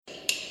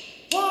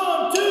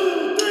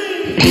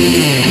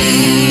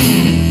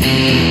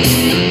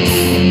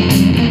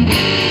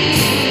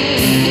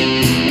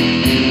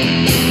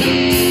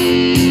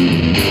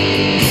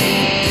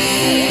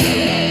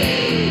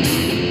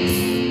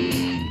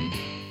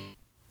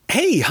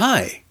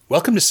Hi.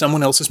 Welcome to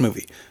Someone Else's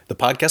Movie, the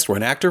podcast where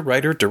an actor,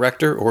 writer,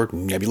 director, or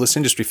nebulous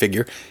industry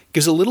figure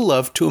gives a little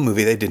love to a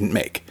movie they didn't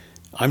make.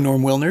 I'm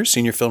Norm Wilner,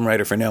 senior film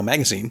writer for Now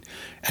Magazine,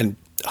 and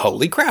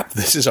holy crap,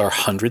 this is our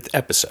 100th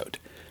episode.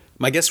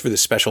 My guest for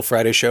this special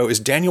Friday show is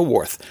Daniel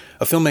Warth,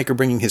 a filmmaker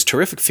bringing his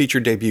terrific feature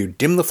debut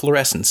Dim the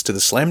Fluorescence to the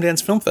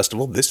Slamdance Film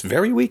Festival this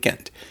very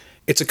weekend.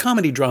 It's a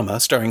comedy drama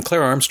starring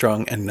Claire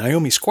Armstrong and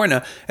Naomi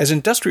Squarna as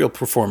industrial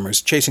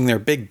performers chasing their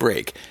big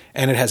break,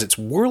 and it has its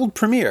world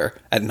premiere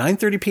at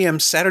 9:30 p.m.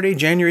 Saturday,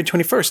 January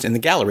 21st in the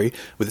Gallery,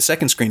 with a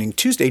second screening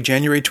Tuesday,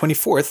 January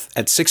 24th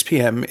at 6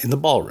 p.m. in the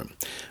Ballroom.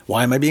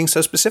 Why am I being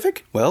so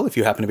specific? Well, if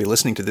you happen to be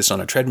listening to this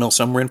on a treadmill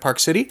somewhere in Park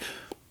City,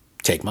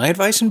 take my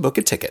advice and book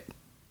a ticket.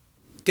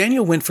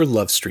 Daniel went for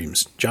Love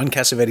Streams, John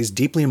Cassavetes'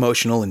 deeply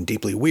emotional and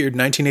deeply weird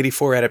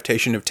 1984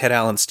 adaptation of Ted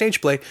Allen's stage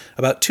play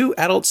about two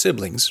adult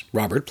siblings,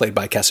 Robert, played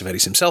by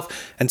Cassavetes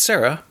himself, and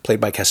Sarah,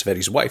 played by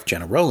Cassavetes' wife,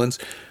 Jenna Rowlands,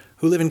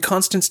 who live in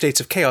constant states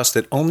of chaos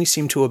that only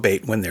seem to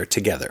abate when they're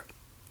together.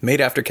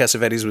 Made after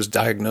Cassavetes was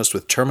diagnosed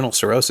with terminal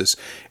cirrhosis,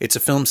 it's a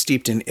film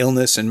steeped in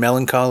illness and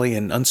melancholy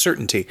and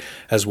uncertainty,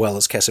 as well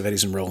as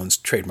Cassavetes and Rowlands'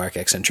 trademark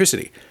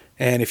eccentricity.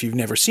 And if you've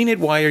never seen it,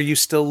 why are you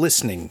still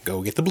listening?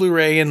 Go get the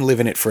Blu-ray and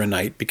live in it for a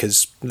night,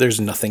 because there's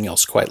nothing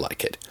else quite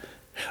like it.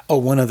 Oh,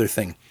 one other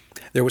thing.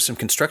 There was some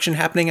construction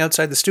happening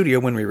outside the studio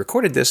when we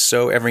recorded this,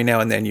 so every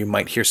now and then you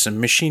might hear some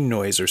machine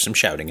noise or some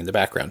shouting in the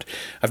background.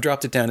 I've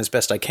dropped it down as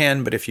best I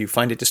can, but if you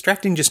find it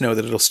distracting, just know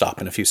that it'll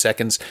stop in a few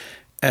seconds.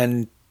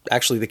 And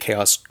actually, the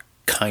chaos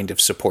kind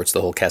of supports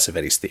the whole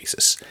Cassavetes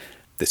thesis.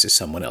 This is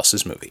someone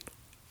else's movie.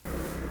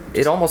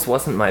 It almost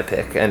wasn't my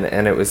pick, and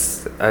it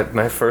was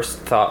my first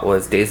thought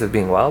was Days of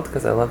Being Wild,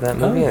 because I love that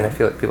movie, and I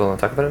feel like people don't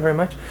talk about it very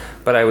much.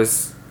 But I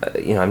was,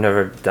 I've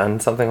never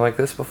done something like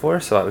this before,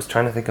 so I was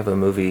trying to think of a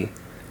movie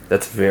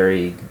that's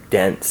very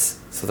dense,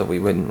 so that we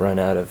wouldn't run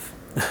out of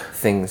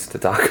things to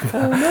talk about.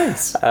 Oh,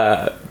 nice.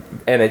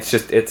 And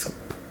it's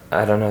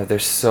I don't know.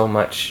 There's so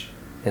much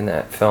in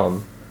that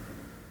film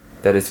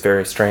that is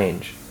very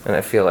strange, and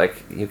I feel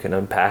like you can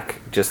unpack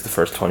just the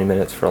first 20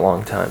 minutes for a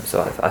long time. So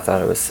I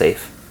thought it was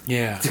safe.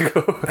 Yeah. To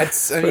go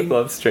with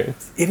Love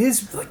Streams. It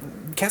is, like,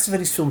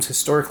 Cassavetes films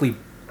historically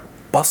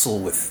bustle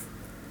with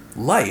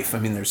life. I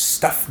mean, there's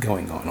stuff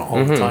going on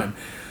all the time.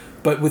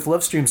 But with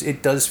Love Streams,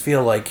 it does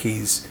feel like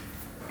he's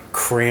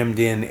crammed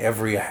in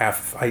every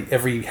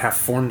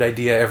half-formed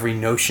idea, every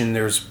notion.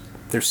 There's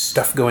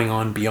stuff going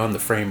on beyond the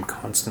frame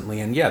constantly.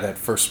 And yeah, that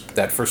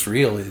first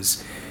reel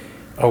is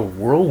a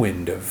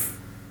whirlwind of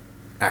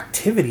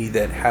activity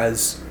that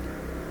has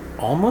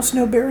almost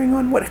no bearing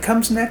on what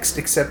comes next,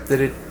 except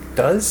that it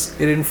does.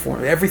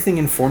 Everything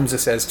informs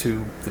us as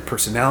to the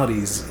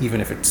personalities, even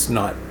if it's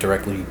not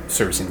directly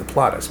servicing the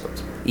plot, I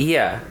suppose.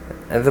 Yeah,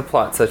 and the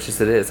plot, such as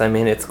it is, I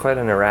mean, it's quite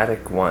an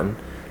erratic one,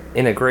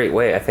 in a great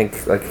way. I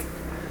think, like,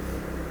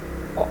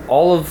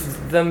 all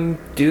of them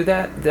do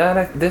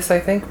this, I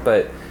think,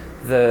 but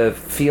the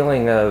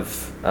feeling of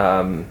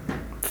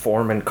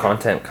form and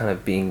content kind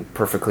of being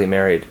perfectly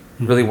married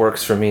really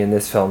works for me in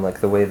this film,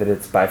 like the way that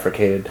it's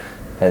bifurcated,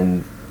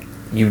 and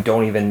you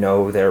don't even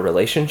know their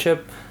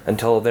relationship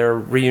until they're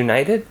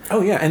reunited.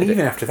 Oh yeah, and even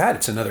after that,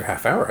 it's another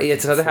half hour.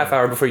 It's another half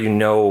hour before you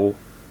know.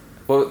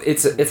 Well,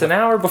 it's an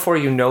hour before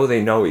you know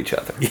they know each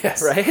other.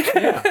 Yes. Right?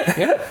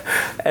 Yeah.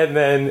 And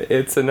then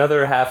it's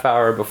another half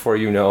hour before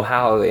you know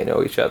how they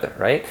know each other,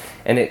 right?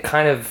 And it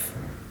kind of...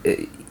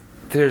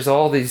 there's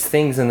all these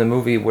things in the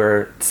movie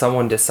where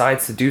someone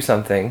decides to do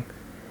something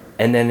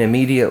and then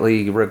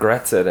immediately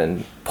regrets it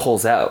and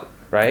pulls out,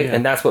 right? Yeah.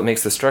 And that's what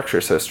makes the structure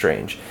so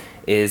strange,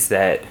 is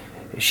that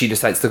she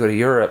decides to go to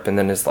Europe and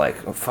then is like,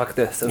 oh, fuck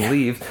this, and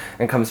leaves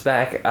and comes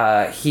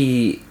back.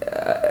 He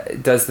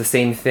does the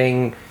same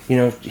thing.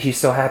 He's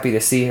so happy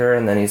to see her,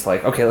 and then he's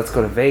like, okay, let's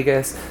go to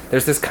Vegas.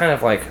 There's this kind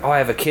of like, oh, I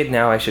have a kid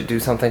now, I should do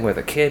something with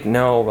a kid.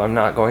 No, I'm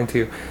not going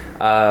to.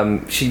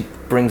 She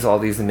brings all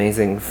these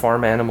amazing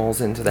farm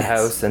animals into the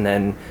house, and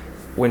then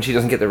when she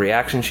doesn't get the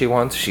reaction she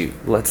wants, she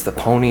lets the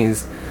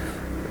ponies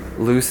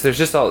loose. There's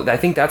just I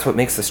think that's what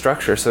makes the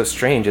structure so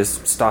strange, is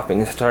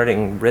stopping and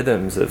starting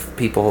rhythms of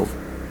people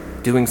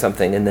doing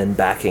something and then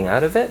backing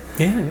out of it.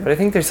 Yeah. But I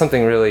think there's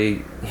something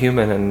really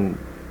human and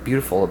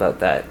beautiful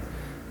about that,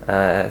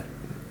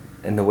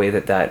 and the way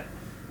that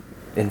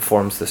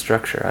informs the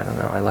structure. I don't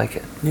know. I like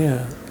it.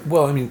 Yeah.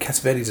 Well, I mean,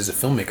 Cassavetes as a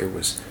filmmaker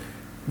was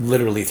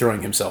literally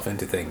throwing himself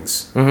into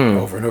things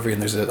over and over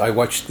again. I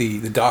watched the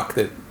doc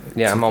that...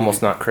 Yeah, I'm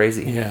almost not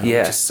crazy. Yeah.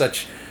 Yeah. Just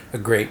such a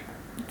great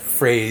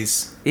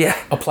phrase. Yeah.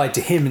 Applied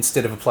to him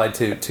instead of applied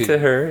to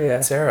her,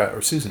 yeah. Sarah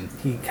or Susan.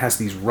 He has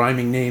these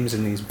rhyming names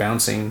and these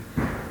bouncing...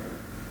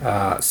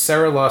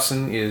 Sarah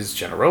Lawson is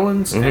Jenna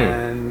Rowlands,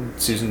 and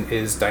Susan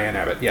is Diane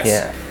Abbott. Yes.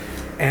 Yeah.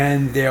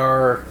 And they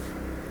are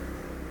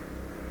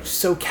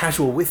so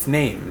casual with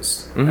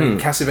names. I mean,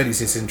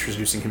 Cassavetes is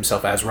introducing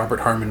himself as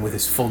Robert Harmon with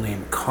his full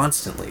name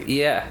constantly.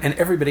 Yeah. And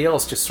everybody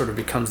else just sort of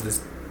becomes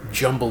this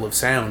jumble of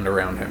sound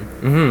around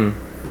him.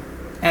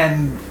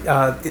 And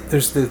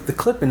there's the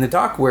clip in the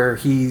doc where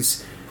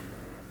he's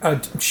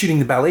shooting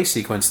the ballet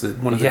sequence,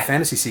 one of the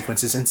fantasy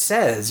sequences, and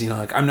says,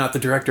 like, I'm not the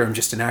director, I'm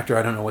just an actor,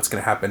 I don't know what's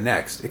going to happen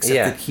next. Except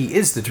that he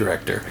is the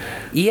director.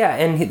 Yeah,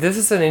 and this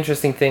is an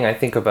interesting thing I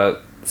think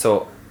about.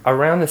 So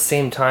around the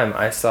same time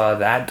I saw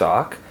that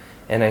doc,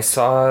 and I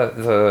saw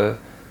the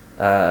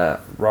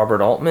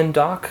Robert Altman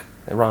doc,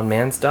 Ron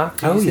Mann's doc.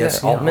 Did you see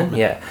that? Altman?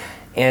 Yeah.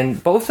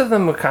 And both of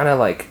them were kind of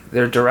like,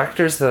 they're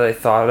directors that I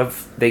thought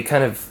of, they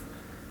kind of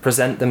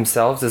present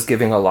themselves as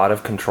giving a lot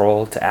of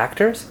control to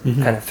actors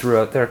kind of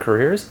throughout their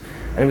careers.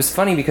 And it was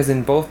funny because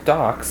in both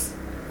docs,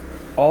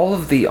 all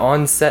of the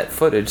on-set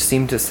footage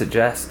seemed to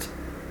suggest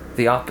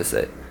the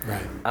opposite.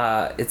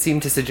 Right. It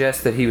seemed to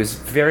suggest that he was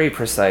very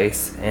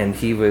precise, and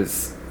he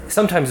was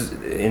sometimes,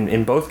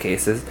 in both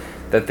cases,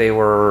 that they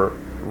were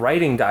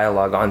writing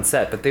dialogue on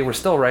set, but they were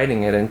still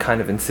writing it and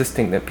kind of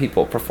insisting that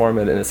people perform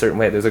it in a certain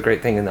way. There's a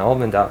great thing in the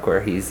Altman doc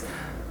where he's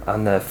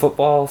on the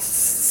football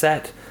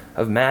set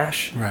of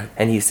MASH, right,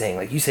 and he's saying,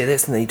 like, you say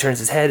this, and then he turns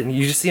his head, and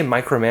you just see him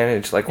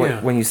micromanage, like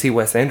when you see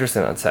Wes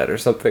Anderson on set or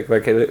something.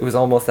 Like, it was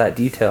almost that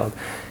detailed.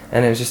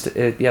 And it was just,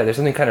 there's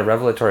something kind of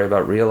revelatory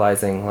about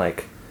realizing,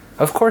 like,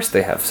 of course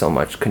they have so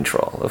much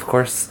control. Of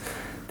course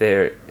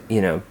they're,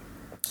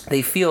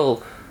 they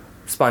feel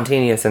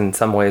spontaneous in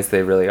some ways.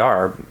 They really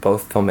are,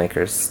 both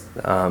filmmakers,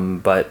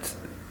 but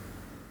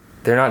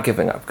they're not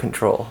giving up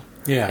control.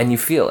 Yeah. And you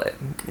feel it.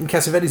 And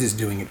Cassavetes is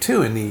doing it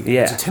too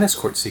there's a tennis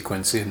court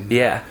sequence in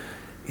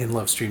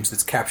Love Streams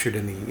that's captured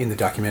in the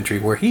documentary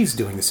where he's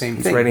doing the same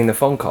thing. He's writing the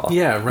phone call.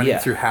 Yeah, running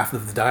through half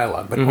of the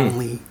dialogue, but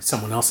only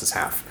someone else's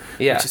half.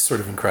 Yeah. Which is sort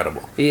of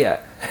incredible.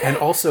 Yeah. And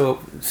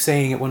also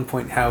saying at one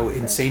point how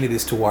insane it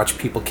is to watch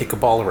people kick a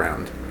ball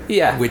around.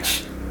 Yeah.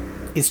 Which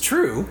is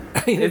true.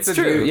 I mean, it's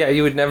true. Yeah,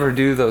 you would never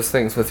do those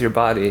things with your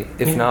body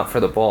if not for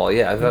the ball.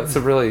 Yeah, that's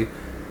a really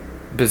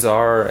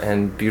bizarre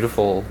and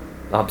beautiful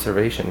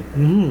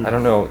observation. I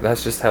don't know.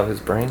 That's just how his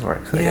brain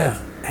works, I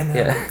guess.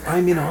 And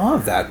I'm in awe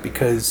of that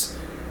because,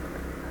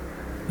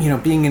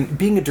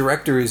 being a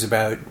director is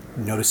about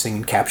noticing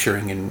and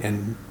capturing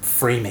and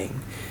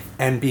framing,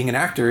 and being an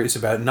actor is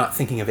about not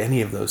thinking of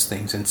any of those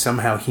things, and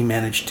somehow he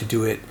managed to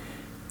do it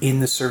in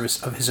the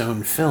service of his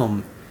own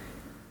film.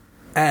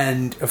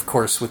 And, of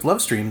course, with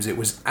Love Streams, it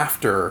was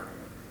after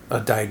a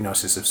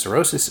diagnosis of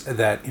cirrhosis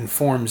that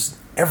informs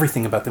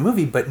everything about the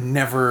movie, but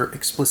never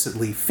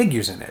explicitly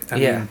figures in it. I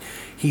mean,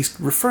 he's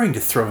referring to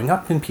throwing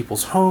up in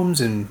people's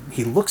homes, and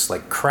he looks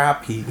like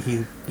crap.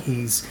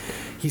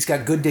 He's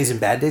got good days and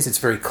bad days. It's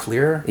very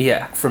clear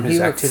from his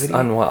activity. He looks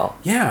unwell.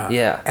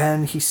 Yeah.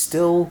 And he's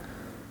still...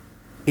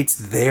 It's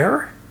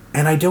there,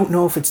 and I don't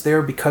know if it's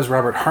there because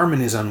Robert Harmon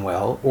is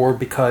unwell or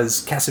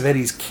because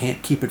Cassavetes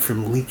can't keep it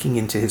from leaking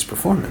into his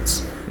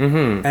performance.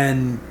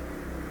 And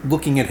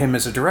looking at him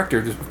as a director,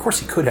 of course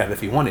he could have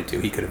if he wanted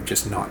to. He could have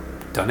just not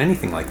done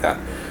anything like that.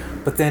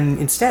 But then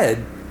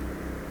instead,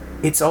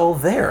 it's all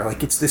there.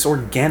 Like, it's this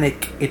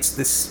organic... It's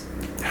this...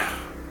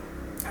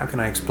 How can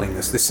I explain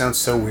this? This sounds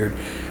so weird.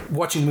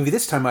 Watching the movie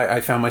this time,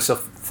 I found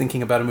myself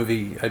thinking about a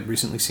movie I'd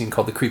recently seen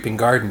called The Creeping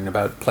Garden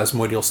about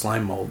plasmodial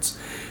slime molds,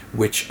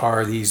 which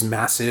are these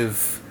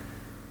massive,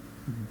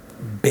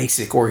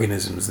 basic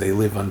organisms. They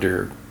live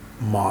under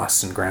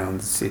moss and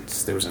grounds.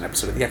 There was an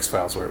episode of The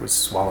X-Files where it was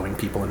swallowing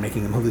people and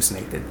making them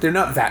hallucinate. They're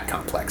not that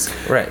complex.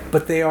 Right.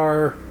 But they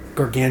are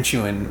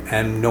gargantuan,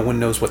 and no one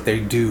knows what they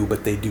do,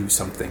 but they do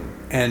something.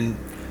 And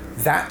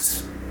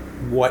that's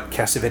what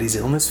Cassavetes'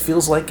 illness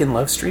feels like in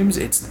Love Streams.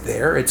 It's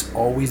there. It's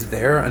always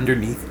there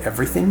underneath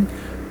everything.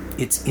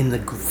 It's in the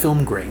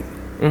film grain.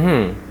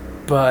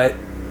 But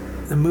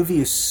the movie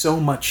is so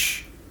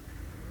much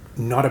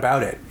not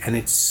about it, and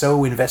it's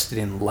so invested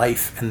in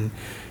life and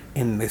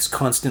in this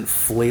constant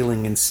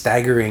flailing and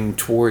staggering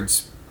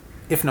towards,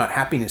 if not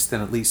happiness,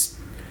 then at least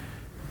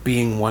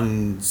being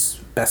one's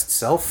best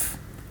self.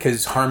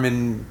 Because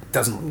Harmon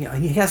doesn't...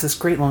 he has this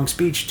great long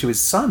speech to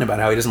his son about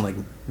how he doesn't like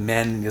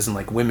men, he doesn't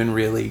like women,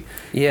 really.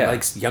 Yeah. He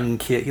likes young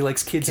kids, he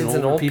likes kids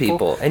and old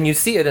people. And you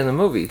see it in the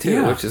movie,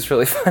 too, which is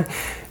really fun.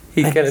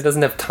 He kind of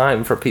doesn't have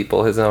time for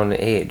people his own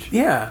age.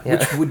 Yeah,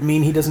 which would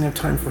mean he doesn't have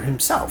time for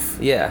himself.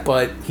 Yeah.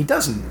 But he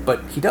doesn't,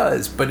 but he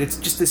does. But it's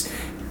just this...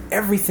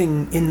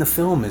 Everything in the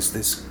film is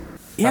this...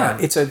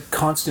 it's a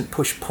constant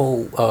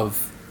push-pull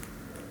of...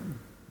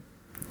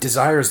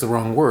 Desire is the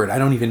wrong word. I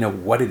don't even know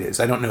what it is.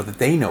 I don't know that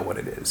they know what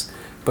it is.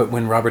 But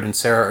when Robert and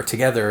Sarah are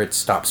together, it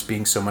stops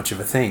being so much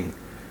of a thing.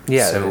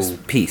 Yeah, so, there's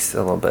peace a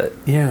little bit.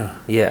 Yeah.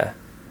 Yeah.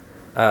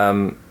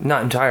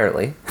 Not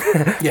entirely.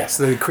 Yes,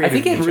 the creative.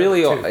 I think it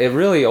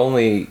really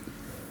only...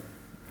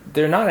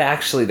 They're not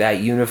actually that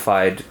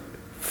unified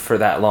for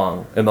that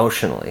long,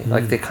 emotionally.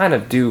 Like, they kind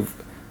of do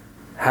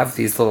have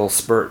these little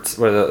spurts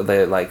where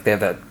they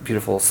have that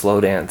beautiful slow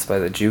dance by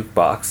the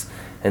jukebox,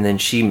 and then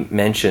she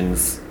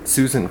mentions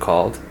Susan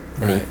called,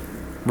 and he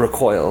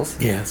recoils.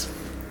 Yes.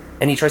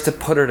 And he tries to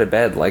put her to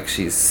bed like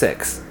she's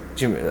 6.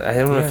 I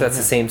don't know if that's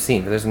the same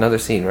scene, but there's another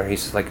scene where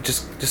he's like,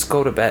 just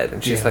go to bed.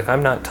 And she's like,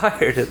 I'm not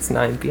tired. It's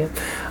 9 p.m.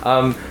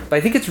 But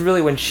I think it's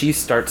really when she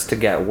starts to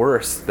get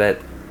worse that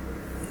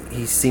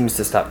he seems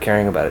to stop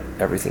caring about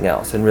everything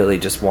else and really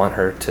just want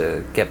her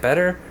to get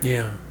better.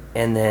 Yeah.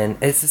 And then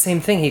it's the same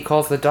thing. He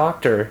calls the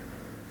doctor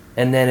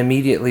and then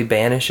immediately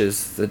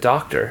banishes the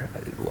doctor.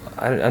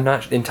 I'm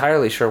not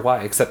entirely sure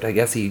why, except I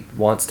guess he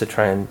wants to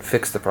try and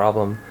fix the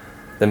problem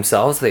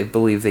themselves. They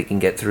believe they can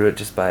get through it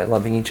just by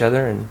loving each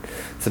other and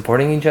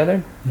supporting each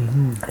other.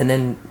 Mm-hmm. And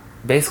then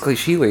basically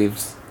she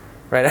leaves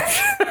right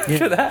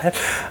after that.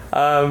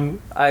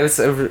 I was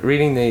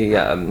reading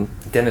the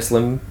Dennis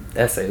Lim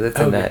essay that's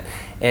in that,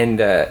 and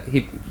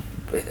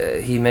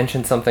he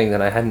mentioned something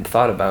that I hadn't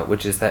thought about,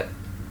 which is that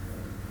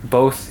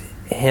both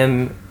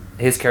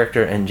his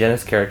character and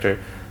Jenna's character,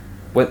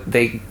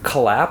 they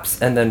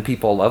collapse and then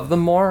people love them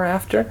more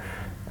after.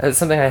 It's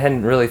something I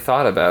hadn't really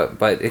thought about,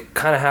 but it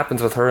kind of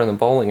happens with her in the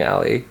bowling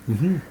alley.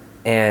 Mm-hmm.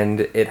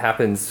 And it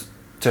happens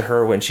to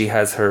her when she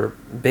has her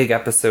big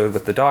episode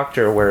with the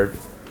doctor where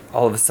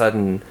all of a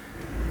sudden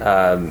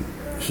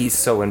he's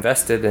so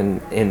invested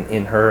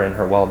in her and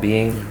her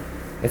well-being. Yeah.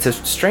 It's a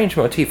strange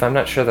motif. I'm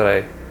not sure that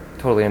I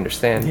totally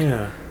understand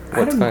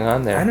what's going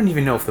on there. I don't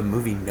even know if the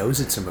movie knows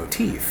it's a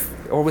motif.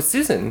 Or with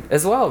Susan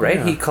as well, right?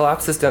 Yeah. He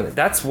collapses down.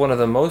 That's one of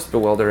the most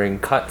bewildering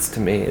cuts to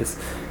me, is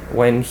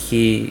when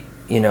he's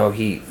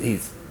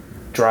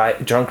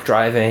drunk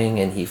driving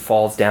and he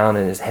falls down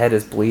and his head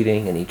is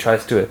bleeding and he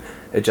tries to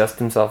adjust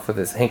himself with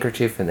his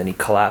handkerchief and then he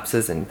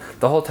collapses, and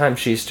the whole time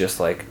she's just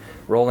like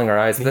rolling her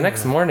eyes. Yeah. The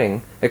next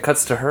morning it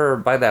cuts to her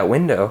by that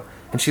window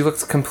and she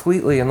looks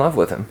completely in love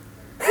with him.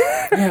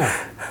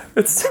 Yeah.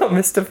 It's so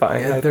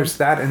mystifying. Yeah, there's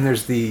that, and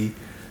there's the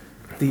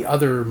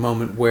other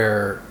moment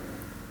where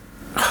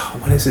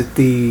what is it?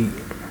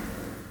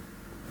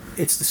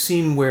 It's the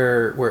scene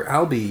where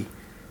Albie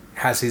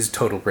has his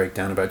total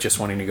breakdown about just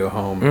wanting to go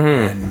home,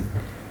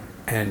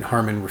 and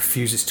Harmon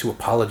refuses to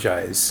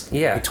apologize.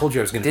 Yeah. I told you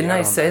I was going to. Didn't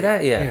I say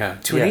that? Yeah. Yeah.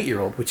 To an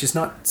 8-year-old, which is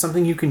not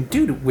something you can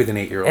do with an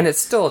 8-year-old. And it's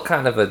still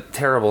kind of a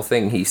terrible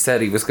thing he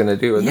said he was going to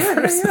do in the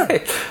first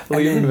night.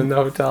 Leave him in the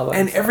hotel.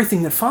 And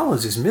everything that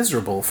follows is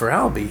miserable for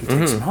Albie. He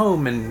takes him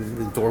home and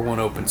the door won't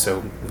open,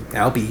 so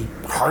Albie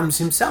harms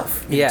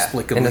himself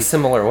inexplicably. In a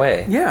similar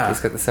way. Yeah. He's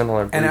got the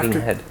similar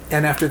bleeding head.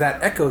 And after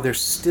that echo,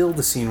 there's still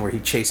the scene where he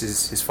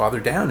chases his father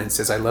down and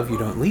says, I love you,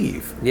 don't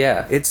leave.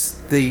 Yeah. It's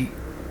the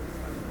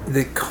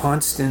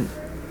constant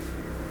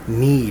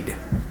need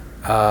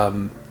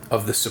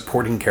of the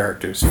supporting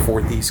characters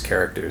for these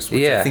characters,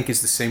 which I think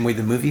is the same way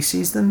the movie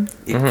sees them.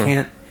 It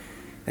can't,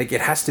 like,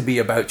 it has to be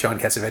about John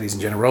Cassavetes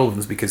and Jenna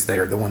Rowlands because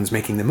they're the ones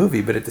making the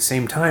movie, but at the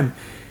same time,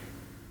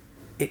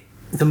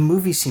 the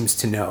movie seems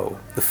to know,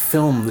 the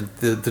film,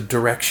 the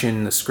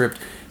direction, the script,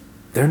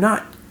 they're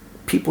not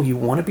people you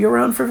want to be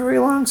around for very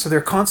long, so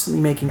they're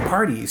constantly making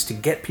parties to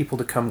get people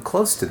to come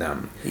close to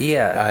them.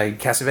 Yeah.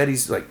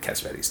 Cassavetes,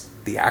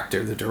 the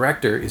actor, the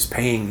director, is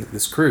paying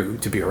this crew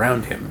to be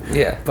around him.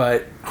 Yeah.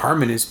 But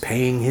Harmon is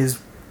paying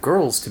his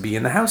girls to be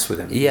in the house with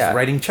him. Yeah. He's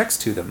writing checks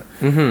to them.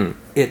 Mm-hmm.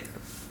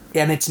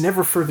 And it's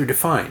never further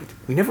defined.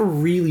 We never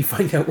really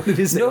find out what it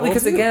is. No,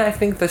 because again, I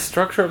think the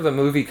structure of the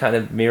movie kind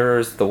of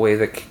mirrors the way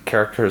that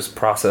characters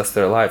process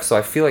their lives. So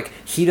I feel like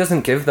he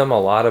doesn't give them a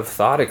lot of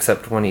thought,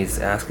 except when he's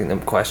asking them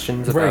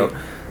questions about,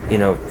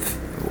 about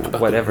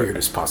whatever. The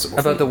weirdest possible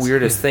about things. The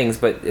weirdest things,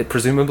 but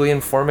presumably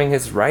informing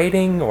his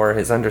writing or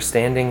his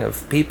understanding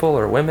of people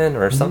or women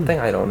or something.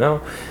 I don't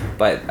know.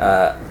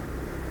 But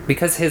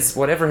because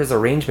whatever his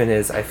arrangement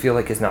is, I feel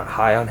like is not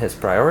high on his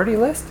priority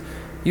list.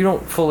 You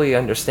don't fully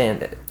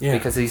understand it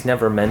because he's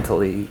never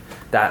mentally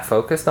that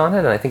focused on it,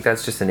 and I think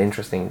that's just an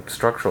interesting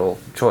structural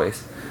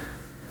choice.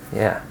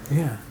 Yeah.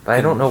 Yeah. But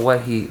I don't know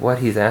what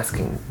he's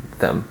asking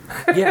them.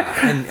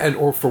 and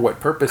or for what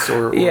purpose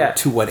or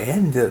to what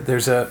end.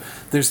 There's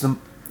the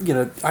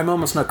I'm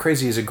almost not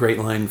crazy is a great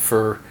line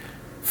for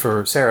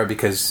Sarah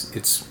because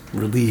it's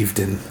relieved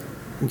and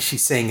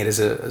she's saying it as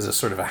a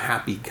sort of a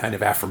happy kind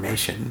of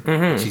affirmation.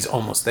 Mm-hmm. She's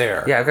almost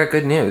there. Yeah, I've got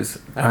good news.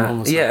 I'm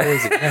almost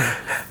crazy. Yeah.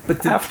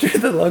 But after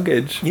the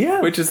luggage,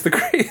 which is the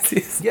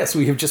craziest. Yes,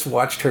 we have just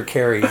watched her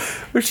carry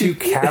 2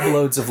 cab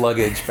loads of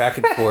luggage back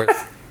and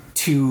forth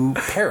to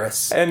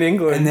Paris and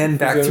England, and then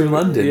back through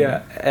London.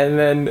 Yeah,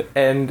 and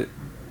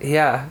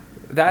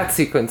that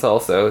sequence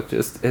also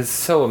just is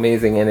so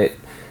amazing, and it.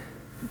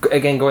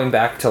 Again, going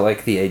back to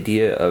like the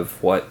idea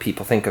of what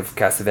people think of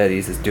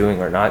Cassavetes as doing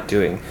or not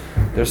doing,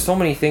 there's so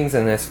many things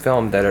in this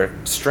film that are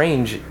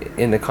strange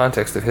in the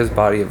context of his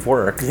body of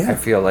work. Yeah. I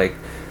feel like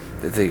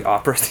the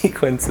opera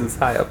sequence is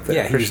high up there.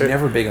 Yeah, he was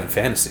never big on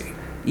fantasy.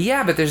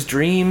 Yeah, but there's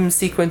dream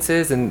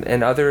sequences and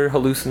other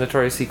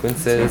hallucinatory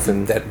sequences,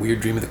 and that weird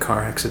dream of the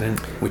car accident,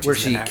 which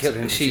is an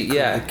accident. She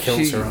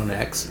kills her own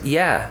ex.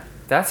 Yeah.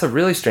 That's a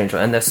really strange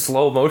one. And the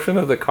slow motion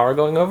of the car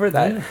going over,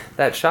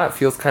 that shot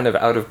feels kind of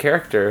out of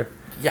character.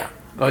 Yeah.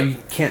 Well, you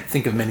can't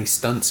think of many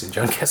stunts in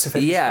John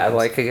Cassavetes. Yeah, films.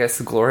 Like I guess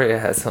Gloria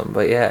has some,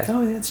 but yeah.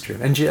 Oh, that's true.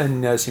 And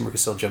Seymour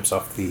Cassel jumps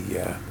off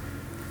the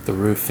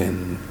roof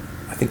in,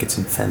 I think it's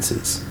in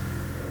Fences.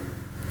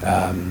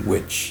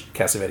 which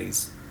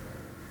Cassavetes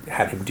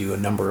had him do a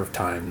number of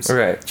times,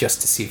 Right.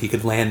 just to see if he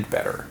could land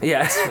better.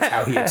 Yeah. That's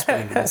how he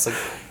explained it. It's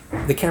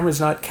like, the camera's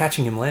not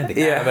catching him landing.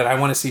 Yeah. But I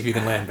want to see if you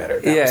can land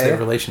better. That Yeah, was their yeah.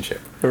 relationship.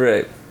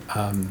 Right.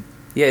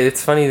 Yeah,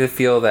 it's funny to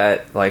feel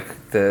that,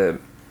 like, the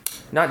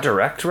not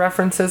direct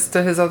references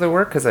to his other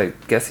work, because I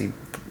guess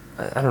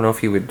I don't know if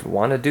he would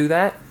want to do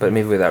that, but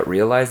maybe without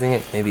realizing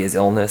it, maybe his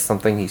illness,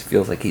 something he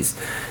feels like he's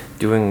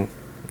doing,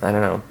 I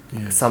don't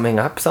know, summing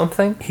up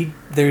something.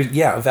 There's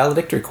a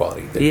valedictory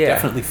quality. It Yeah.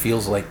 definitely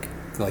feels like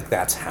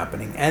that's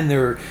happening, and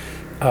there,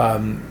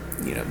 some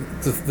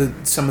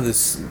of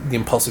the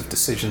impulsive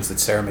decisions that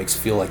Sarah makes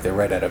feel like they're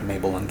right out of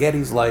Mabel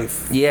Lungetti's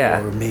life,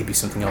 Yeah. or maybe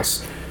something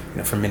else,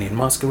 from Minnie and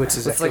Moskowitz.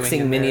 Is It's like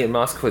seeing Minnie and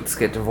Moskowitz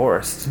get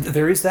divorced.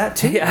 There is that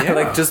too. Yeah,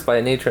 like just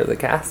by nature of the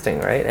casting,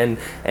 right?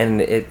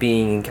 And it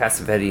being in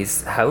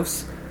Cassavetes'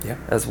 house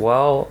as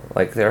well,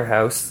 like their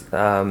house,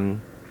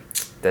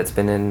 that's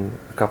been in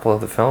a couple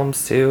of the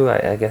films too.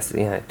 I guess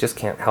I just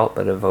can't help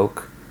but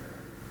evoke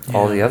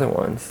all the other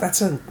ones.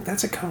 That's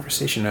a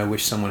conversation I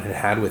wish someone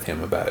had with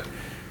him about,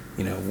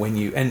 when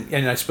you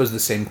and I suppose the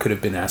same could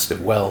have been asked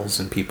of Wells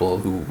and people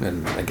who,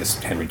 and I guess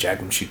Henry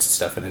Jaglom shoots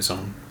stuff in his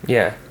own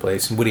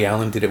place, and Woody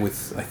Allen did it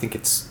with, I think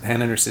it's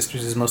Hannah and Her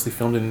Sisters is mostly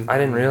filmed in. I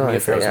didn't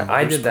realize that. Yeah,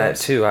 I did that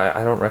too.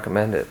 I don't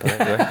recommend it,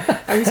 but anyway.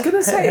 I was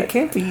gonna say it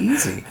can't be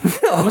easy.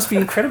 It must be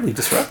incredibly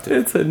disruptive.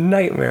 It's a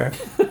nightmare,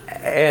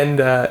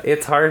 and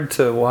it's hard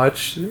to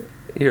watch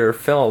your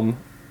film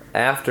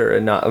after,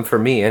 and not for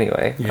me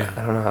anyway. Yeah.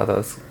 I don't know how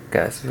those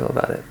guys feel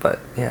about it, but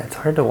yeah, it's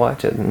hard to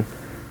watch it and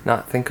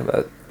not think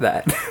about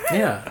that.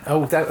 Yeah.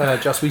 Oh,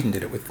 that Joss Whedon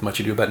did it with Much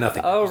Ado About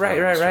Nothing. Oh, right.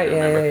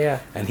 Yeah.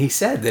 And he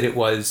said that it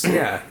was,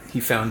 he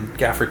found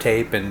gaffer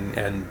tape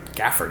and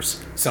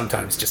gaffers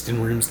sometimes just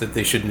in rooms that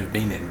they shouldn't have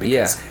been in,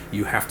 because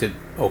you have to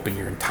open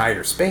your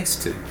entire space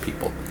to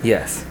people.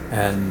 Yes.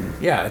 And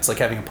it's like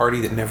having a party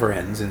that never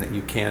ends and that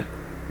you can't,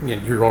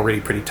 you're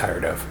already pretty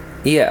tired of.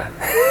 Yeah.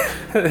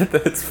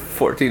 That's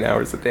 14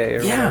 hours a day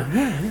or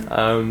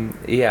whatever.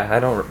 Yeah, I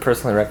don't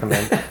personally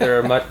recommend it.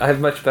 I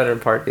have much better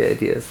party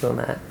ideas than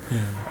that.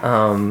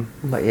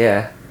 But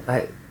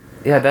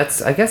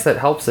I guess that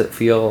helps it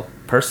feel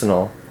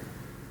personal.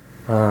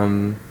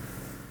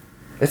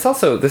 It's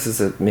also, this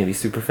is a maybe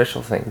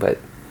superficial thing, but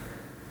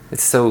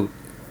it's so,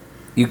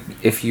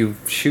 if you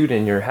shoot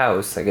in your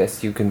house, I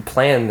guess you can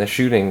plan the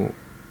shooting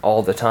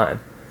all the time.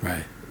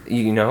 Right.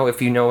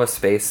 If you know a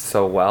space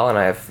so well, and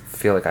I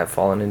feel like I've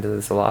fallen into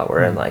this a lot,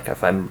 where like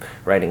if I'm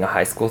writing a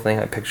high school thing,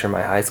 I picture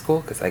my high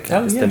school, because I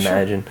can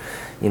imagine,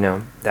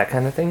 that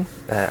kind of thing.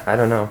 I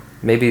don't know.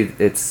 Maybe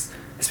it's,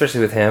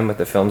 especially with him, with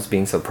the films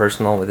being so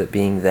personal, with it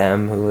being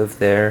them who live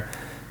there,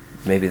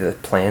 maybe the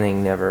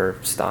planning never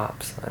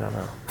stops. I don't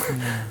know.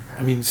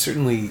 I mean,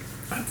 certainly,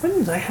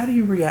 how do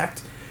you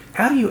react?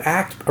 How do you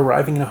act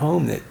arriving in a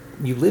home that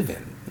you live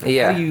in?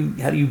 Yeah.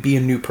 How do you be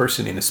a new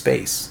person in a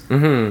space?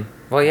 Mm-hmm.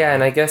 Well, yeah,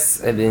 and I guess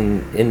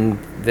in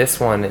this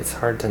one, it's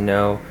hard to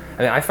know.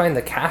 I mean, I find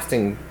the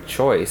casting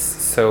choice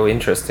so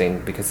interesting,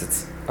 because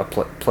it's a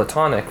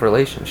platonic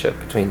relationship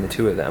between the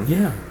two of them.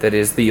 Yeah. That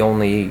is the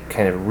only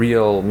kind of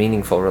real,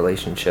 meaningful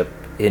relationship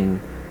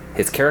in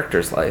his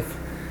character's life.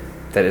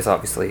 That is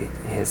obviously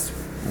his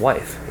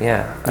wife.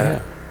 Yeah.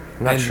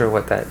 I'm not sure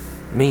what that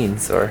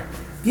means, or...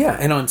 Yeah,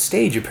 and on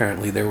stage,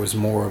 apparently, there was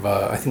more of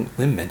a... I think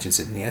Lim mentions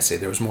it in the essay.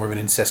 There was more of an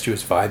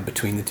incestuous vibe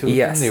between the two of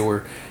them. They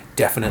were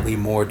definitely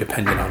more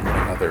dependent on one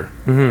another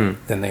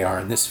than they are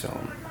in this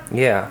film.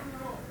 Yeah.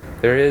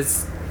 There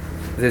is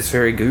this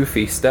very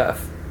goofy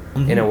stuff,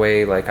 in a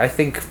way. Like, I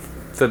think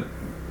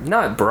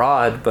not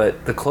Broad,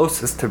 but the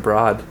closest to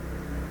Broad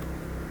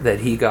that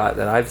he got,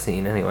 that I've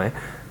seen anyway.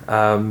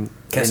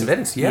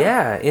 Cassavetes,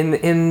 Yeah,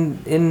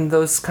 in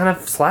those kind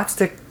of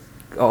slapstick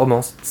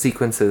almost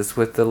sequences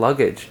with the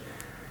luggage.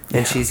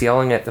 And she's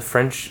yelling at the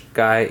French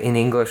guy in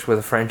English with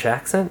a French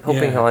accent,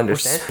 hoping he'll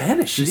understand. Or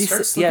Spanish. She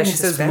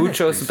says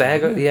muchos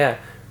bago. Yeah.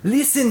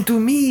 Listen to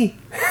me.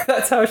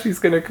 That's how she's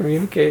going to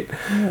communicate.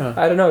 Yeah.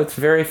 I don't know. It's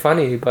very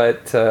funny,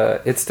 but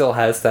it still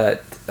has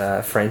that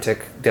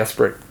frantic,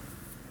 desperate,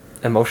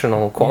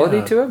 emotional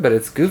quality to it, but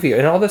it's goofy.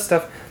 And all this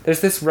stuff,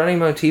 there's this running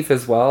motif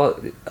as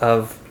well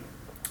of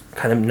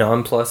kind of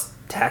nonplussed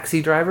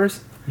taxi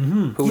drivers.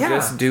 Who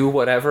just do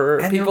whatever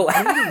and people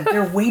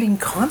they're waiting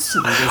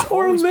constantly.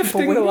 Or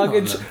lifting the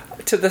luggage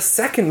to the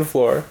second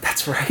floor.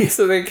 That's right.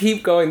 So they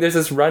keep going. There's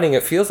this running,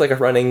 it feels like a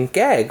running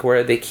gag,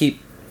 where they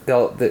keep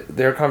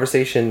their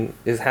conversation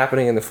is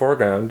happening in the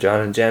foreground,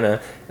 John and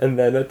Jenna, and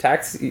then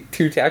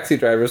two taxi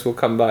drivers will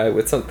come by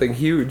with something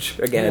huge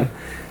again.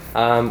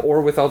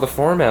 Or with all the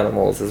farm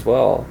animals as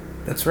well.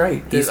 That's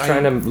right. He's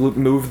trying to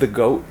move the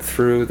goat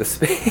through the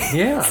space.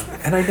 Yeah,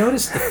 and I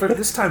noticed that for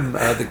this time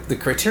the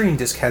Criterion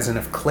disc has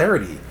enough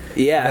clarity.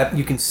 Yeah, that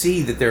you can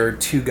see that there are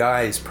two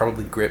guys,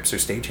 probably grips or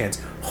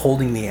stagehands,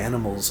 holding the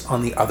animals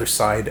on the other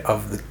side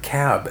of the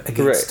cab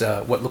against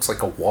what looks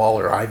like a wall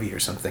or ivy or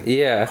something.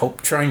 Yeah,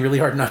 trying really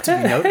hard not to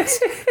be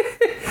noticed.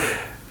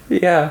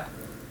 Yeah.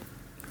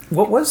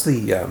 What was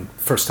the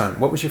first time?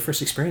 What was your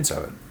first experience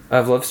of it?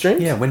 Of Love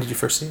Streams? Yeah, when did you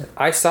first see it?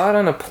 I saw it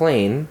on a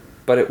plane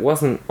but it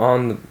wasn't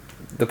on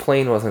the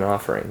plane wasn't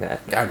offering that.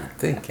 I would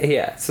think.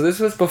 Yeah, so this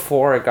was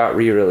before it got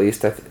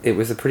re-released. It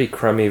was a pretty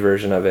crummy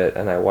version of it,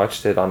 and I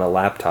watched it on a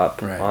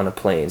laptop on a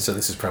plane. So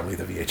this is probably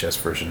the VHS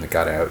version that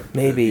got out.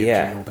 Maybe,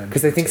 yeah.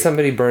 Because I think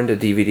somebody burned a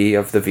DVD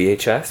of the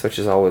VHS, which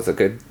is always a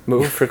good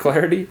move for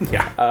clarity.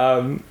 Yeah.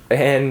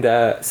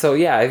 So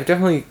yeah, I've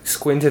definitely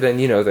squinted, and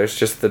there's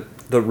just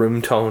the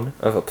room tone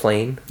of a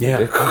plane. Yeah.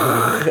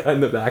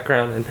 in the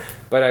background,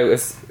 but I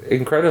was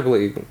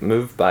incredibly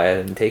moved by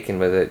it and taken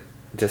with it,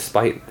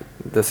 despite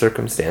the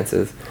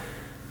circumstances.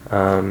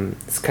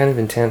 It's kind of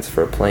intense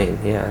for a plane.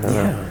 Yeah, I don't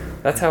know.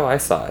 That's how I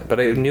saw it, but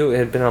I knew it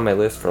had been on my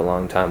list for a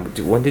long time.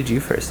 When did you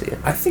first see it?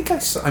 I think I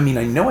saw. I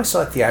know I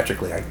saw it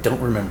theatrically. I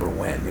don't remember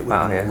when. It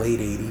was in the late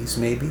 '80s,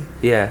 maybe.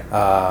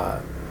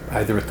 Yeah.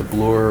 Either at the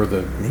Bloor or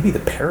maybe the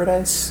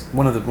Paradise,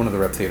 one of the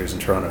rep theaters in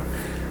Toronto.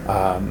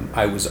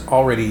 I was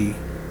already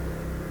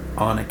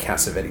on a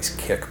Cassavetes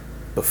kick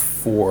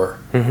before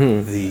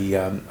the.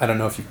 I don't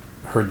know if you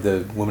heard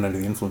the Woman Under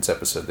the Influence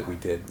episode that we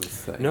did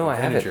with no, I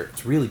haven't.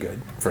 It's really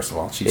good. First of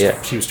all, she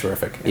was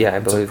terrific. Yeah, I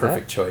believe it's a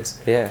perfect choice.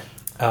 Yeah.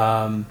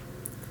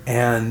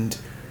 And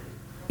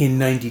in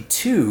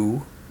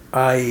 '92,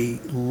 I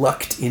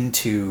lucked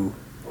into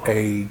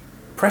a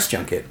press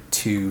junket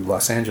to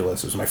Los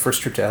Angeles. It was my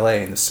first trip to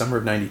LA in the summer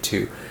of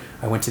 '92.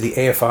 I went to the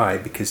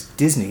AFI because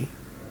Disney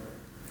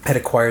had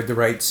acquired the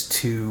rights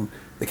to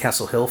the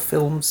Castle Hill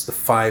films, the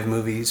 5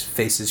 movies,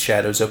 Faces,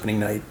 Shadows, Opening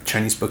Night,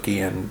 Chinese Bookie,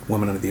 and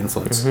Woman Under the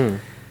Influence.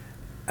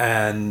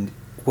 And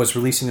was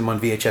releasing them on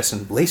VHS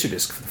and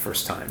Laserdisc for the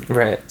first time.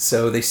 Right.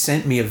 So they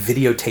sent me a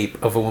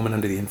videotape of A Woman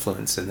Under the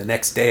Influence, and the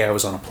next day I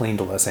was on a plane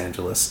to Los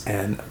Angeles,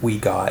 and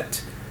we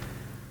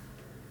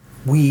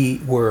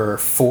were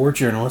 4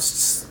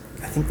 journalists.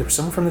 I think there was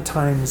someone from the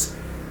Times,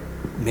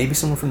 maybe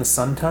someone from the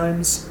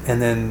Sun-Times,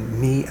 and then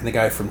me and the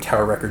guy from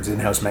Tower Records'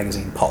 in-house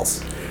magazine,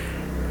 Pulse.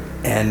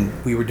 And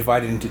we were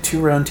divided into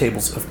 2 round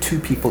tables of 2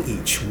 people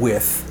each,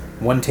 with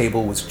one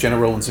table was Jenna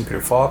Rollins and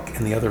Peter Falk,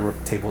 and the other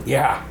table,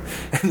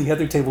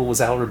 was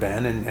Al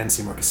Ruban and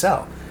Seymour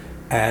Cassel.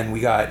 And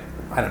we got,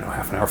 I don't know,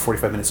 half an hour,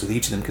 45 minutes with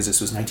each of them, because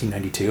this was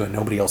 1992 and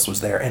nobody else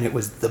was there, and it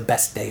was the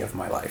best day of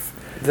my life.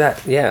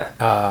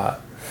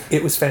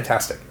 It was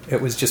fantastic.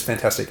 It was just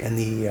fantastic. And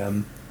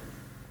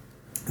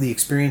the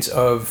experience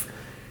of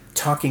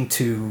talking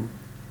to,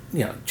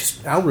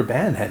 just Al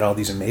Ruban had all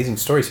these amazing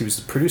stories. He was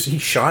the producer. He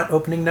shot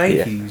Opening Night.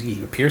 Yeah.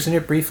 He appears in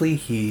it briefly.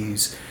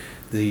 He's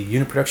the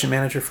unit production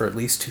manager for at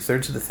least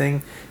 2/3 of the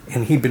thing.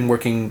 And he and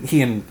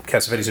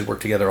Cassavetes had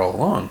worked together all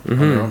along on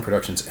their own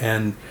productions.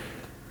 And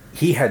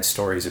he had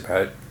stories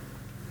about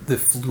the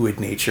fluid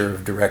nature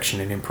of direction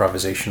and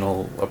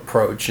improvisational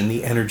approach and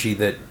the energy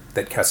that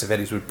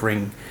Cassavetes would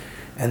bring.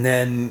 And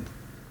then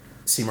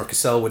Seymour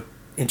Cassel would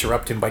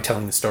interrupt him by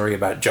telling the story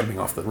about jumping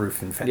off the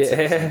roof and fences. Yeah.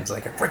 And it's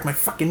like, I'd break my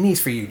fucking knees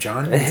for you,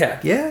 John.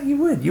 Like, you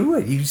would.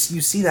 You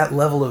see that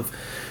level of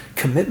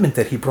commitment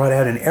that he brought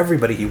out in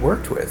everybody he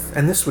worked with.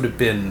 And this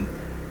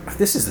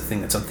is the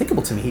thing that's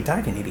unthinkable to me. He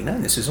died in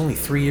 '89. This is only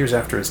 3 years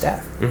after his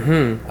death.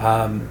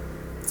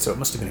 So it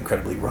must have been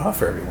incredibly raw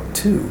for everyone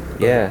too.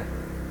 Yeah.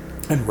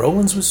 And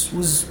Rollins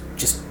was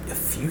just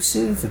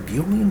effusive,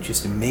 ebullient,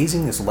 just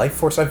amazing. This life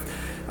force.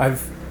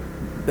 I've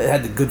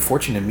had the good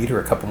fortune to meet her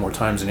a couple more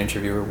times and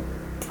interview her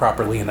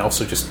properly, and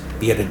also just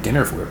be at a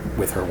dinner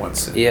with her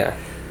once. And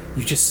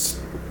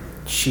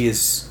she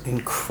is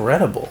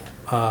incredible.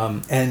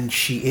 And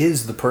she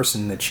is the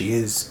person that she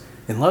is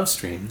in Love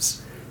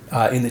Streams,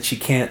 in that she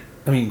can,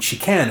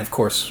 of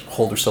course,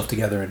 hold herself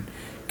together and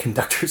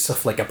conduct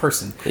herself like a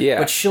person. Yeah.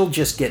 But she'll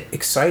just get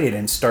excited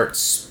and start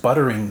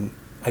sputtering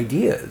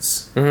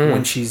ideas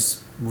when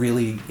she's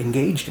really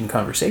engaged in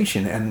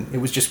conversation. And it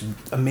was just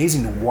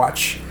amazing to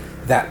watch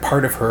that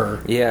part of her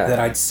that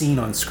I'd seen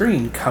on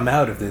screen come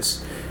out of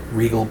this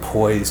regal,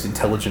 poised,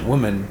 intelligent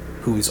woman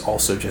who is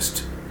also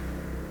just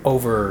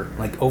over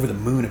the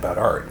moon about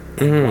art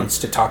and wants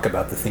to talk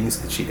about the things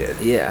that she did.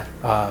 Yeah.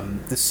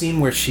 The scene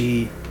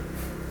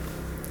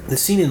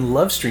in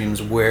Love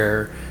Streams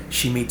where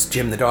she meets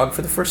Jim the dog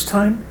for the first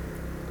time,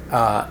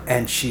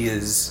 and she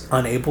is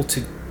unable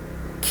to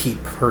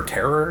keep her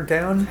terror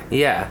down.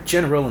 Yeah.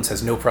 Jenna Rollins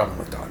has no problem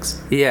with dogs.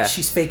 Yeah.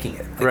 She's faking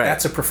it.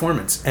 That's a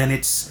performance, and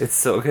it's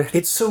so good.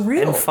 It's so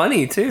real and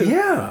funny too.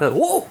 Yeah.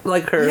 Whoa!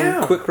 Like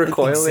her quick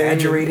recoiling,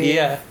 exaggerating.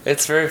 Yeah,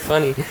 it's very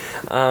funny.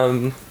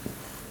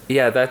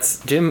 That's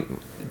Jim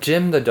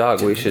the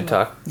dog. We should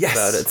talk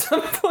about at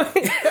some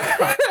point.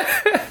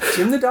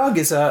 Jim the dog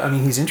is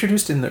he's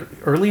introduced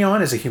early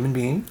on as a human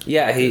being.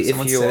 Yeah,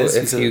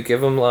 if you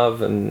give him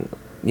love, and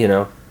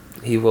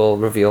he will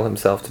reveal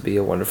himself to be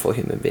a wonderful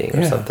human being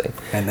or something.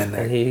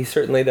 And he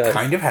certainly does.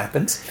 Kind of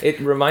happens. It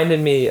reminded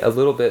me a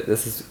little bit,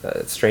 this is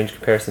a strange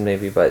comparison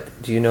maybe, but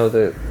do you know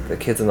the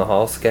Kids in the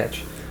Hall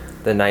sketch?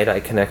 The night I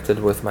connected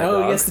with my dog?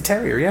 Oh, yes, the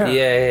terrier, yeah.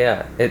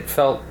 Yeah. It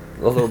felt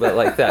a little bit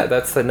like that.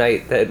 That's the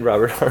night that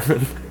Robert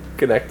Harmon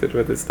connected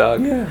with his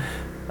dog. Yeah.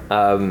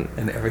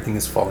 And everything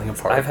is falling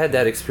apart. I've had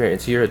that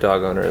experience. You're a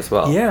dog owner as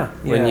well. Yeah.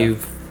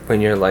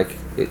 When you're like,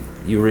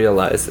 you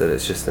realize that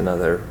it's just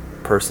another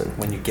person.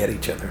 When you get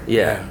each other.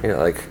 Yeah. You're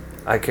like,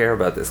 I care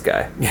about this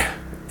guy. Yeah.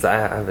 'Cause I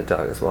have a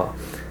dog as well.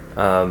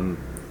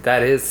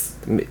 That is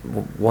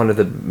one of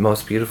the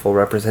most beautiful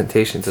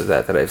representations of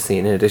that I've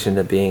seen, in addition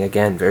to being,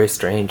 again, very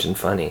strange and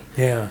funny.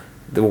 Yeah.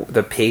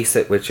 The pace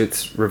at which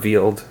it's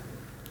revealed.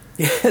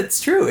 Yeah,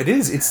 it's true. It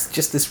is. It's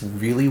just this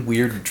really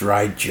weird,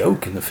 dry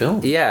joke in the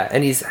film. Yeah,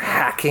 and he's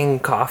hacking,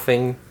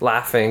 coughing,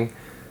 laughing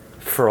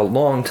for a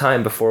long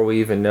time before we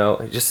even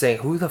know. Just saying,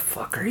 "Who the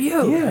fuck are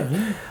you?"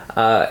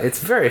 Yeah. It's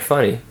very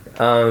funny.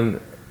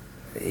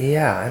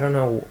 Yeah, I don't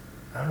know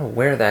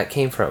where that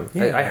came from.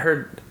 Yeah. I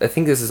heard. I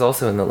think this is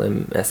also in the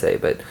Lim essay,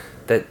 but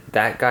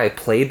that guy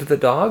played the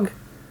dog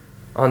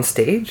on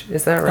stage.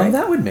 Is that right? Oh,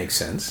 that would make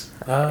sense.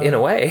 In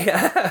a way.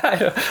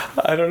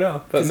 I don't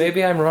know, but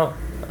maybe I'm wrong.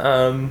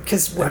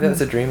 Because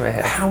that's a dream I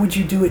had. How would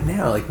you do it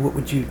now? Like, what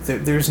would you?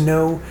 There's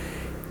no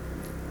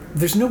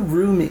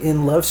room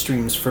in Love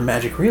Streams for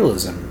magic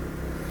realism,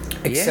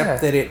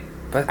 except that it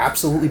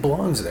absolutely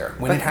belongs there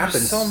when it happens.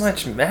 There's so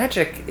much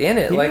magic in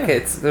it. Yeah. Like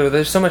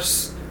there's so much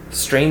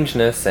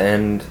strangeness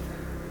and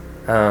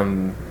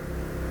I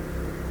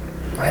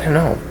don't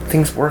know.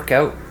 Things work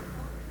out.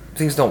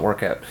 Things don't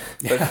work out.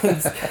 But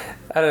things,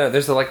 I don't know.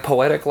 There's a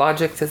poetic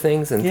logic to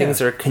things, and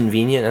things are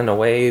convenient in a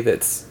way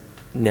that's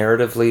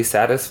narratively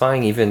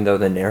satisfying, even though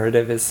the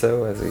narrative is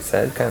so, as we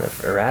said, kind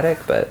of erratic.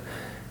 But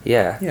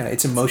yeah,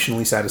 it's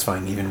emotionally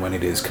satisfying even when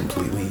it is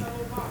completely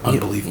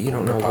unbelievable. You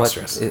don't know what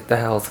preposterous. the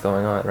hell's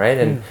going on, right?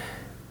 And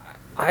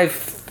I've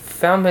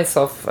found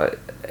myself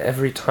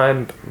every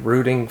time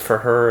rooting for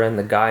her and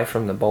the guy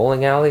from the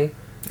bowling alley.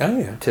 Oh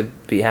yeah, to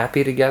be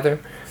happy together.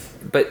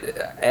 But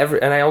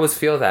and I always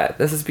feel that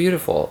this is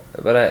beautiful,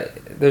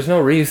 but there's no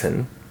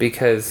reason,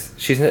 because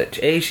she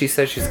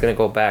says she's going to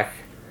go back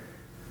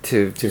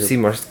to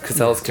Seymour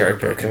Cassell's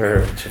character,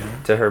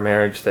 to her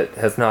marriage that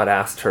has not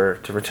asked her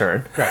to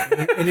return.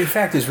 Right, and in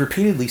fact is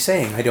repeatedly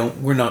saying,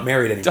 we're not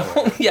married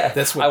anymore.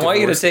 That's what I want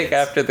you to take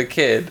after the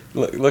kid,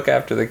 look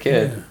after the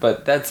kid,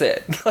 but that's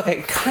it.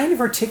 Kind of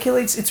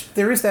articulates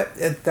there is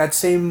that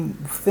same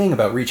thing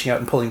about reaching out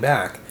and pulling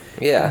back.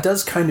 Yeah, it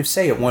does kind of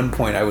say at one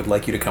point, "I would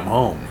like you to come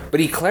home,"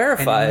 but he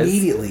clarifies and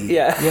immediately.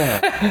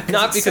 Yeah,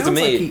 not because of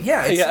me.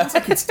 It sounds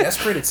like it's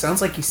desperate. It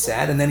sounds like he's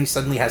sad, and then he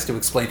suddenly has to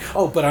explain.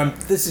 Oh, but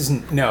this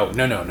isn't. No.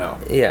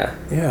 Yeah.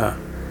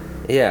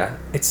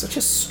 It's such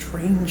a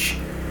strange,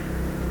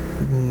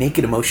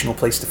 naked, emotional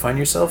place to find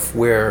yourself,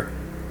 where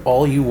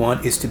all you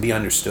want is to be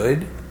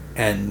understood,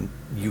 and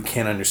you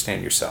can't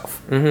understand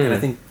yourself. Mm-hmm. And I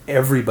think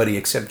everybody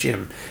except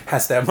Jim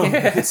has that moment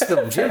in this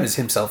film. Jim is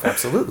himself,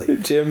 absolutely.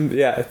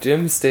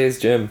 Jim stays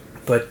Jim.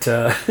 But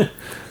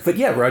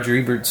yeah, Roger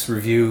Ebert's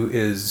review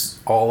is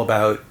all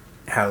about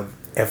how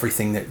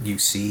everything that you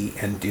see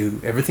and do,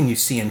 everything you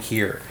see and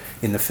hear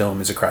in the film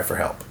is a cry for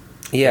help.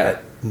 Yeah.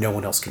 That no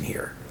one else can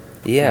hear.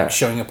 Yeah. And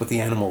showing up with the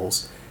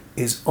animals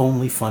is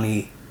only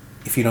funny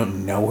if you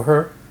don't know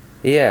her.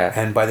 Yeah.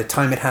 And by the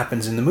time it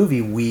happens in the movie,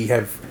 we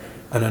have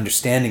an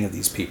understanding of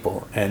these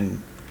people,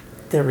 and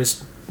there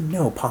is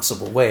no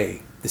possible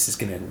way this is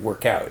going to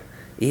work out.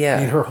 Yeah. I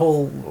mean, her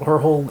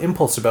whole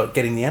impulse about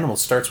getting the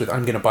animals starts with,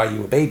 "I'm going to buy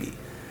you a baby,"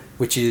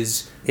 which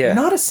is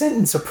not a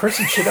sentence a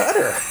person should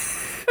utter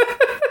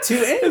to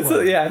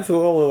anyone. It's a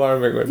little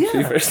alarming when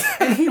she first.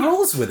 And he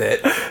rolls with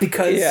it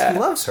because he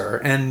loves her,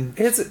 and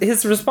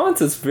his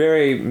response is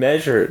very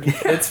measured.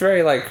 Yeah. It's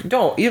very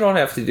you don't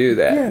have to do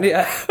that.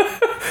 Yeah.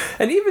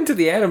 And even to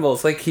the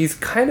animals, he's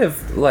kind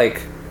of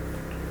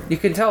you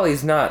can tell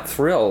he's not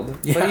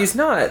thrilled, but he's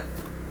not.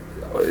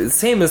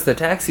 Same as the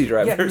taxi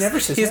driver.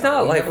 He's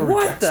not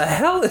what the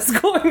hell is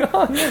going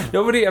on? Yeah.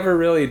 Nobody ever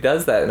really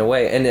does that in a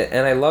way,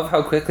 and I love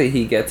how quickly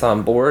he gets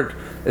on board,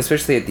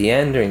 especially at the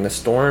end during the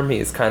storm.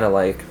 He's kind of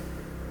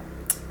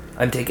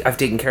I've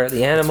taken care of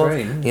the animals.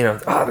 Right.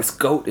 This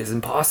goat is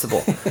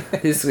impossible.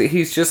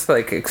 he's just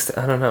I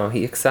don't know.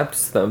 He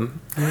accepts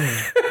them.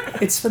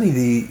 It's funny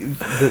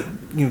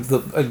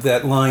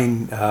that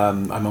line.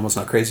 I'm almost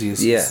not crazy.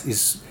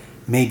 Is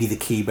maybe the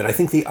key, but I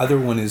think the other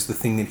one is the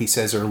thing that he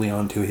says early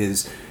on to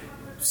his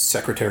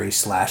secretary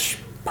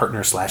 /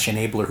 partner /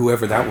 enabler,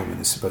 whoever that woman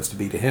is supposed to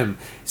be to him.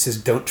 He says,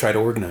 "Don't try to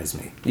organize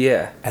me."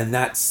 Yeah, and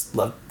that's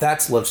Love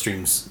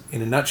Streams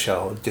in a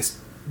nutshell. Just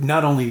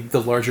not only the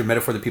larger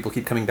metaphor that people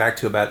keep coming back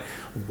to about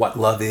what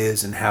love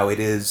is and how it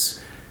is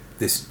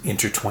this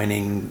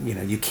intertwining.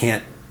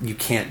 You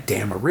can't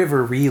dam a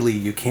river, really.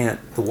 You can't.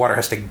 The water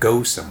has to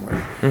go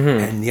somewhere. Mm-hmm.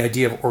 And the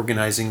idea of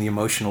organizing the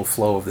emotional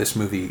flow of this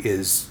movie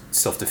is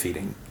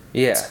self-defeating.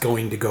 Yeah. It's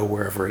going to go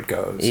wherever it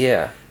goes.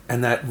 Yeah.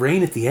 And that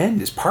rain at the end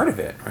is part of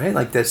it,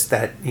 right? There's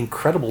that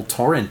incredible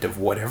torrent of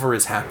whatever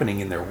is happening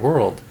in their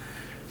world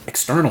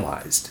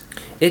externalized.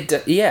 It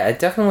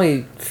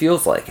definitely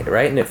feels like it,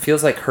 right? And it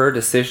feels like her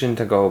decision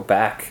to go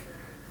back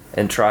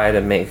and try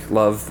to make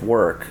love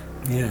work.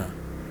 Yeah.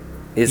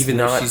 Even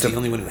though she's the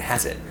only one who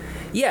has it.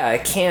 Yeah,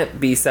 it can't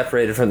be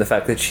separated from the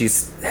fact that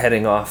she's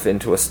heading off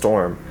into a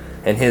storm,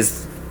 and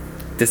his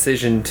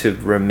decision to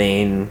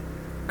remain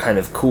kind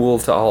of cool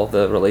to all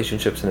the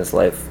relationships in his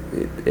life.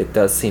 It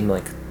does seem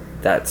like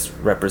that's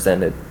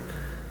represented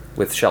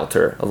with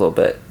Shelter a little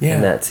bit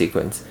in that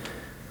sequence.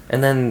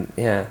 And then,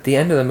 the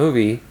end of the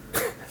movie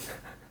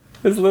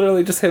is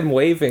literally just him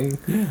waving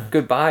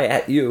goodbye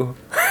at you.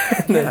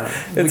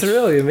 It's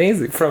really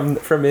amazing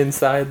from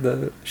inside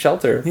the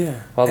shelter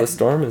while the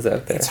storm is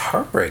out there. It's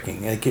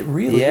heartbreaking. Like, it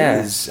really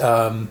is.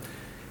 I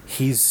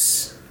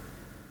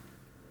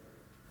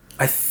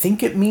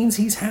think it means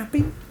he's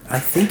happy. I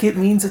think it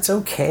means it's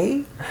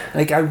okay.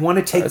 Like, I want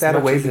to take that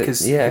away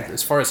because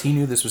as far as he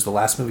knew, this was the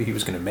last movie he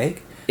was going to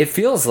make. It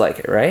feels like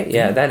it, right?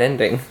 Yeah, that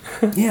ending.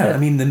 I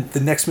mean, the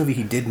next movie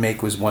he did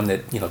make was one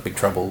that, Big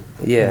Trouble,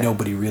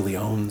 nobody really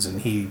owns,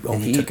 and he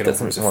only took it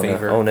over as a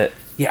favor. Own it.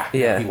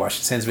 Yeah. He washed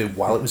his hands of it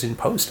while it was in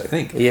post, I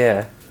think.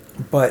 Yeah.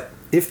 But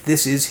if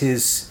this is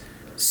his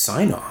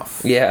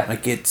sign-off,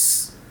 like,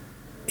 it's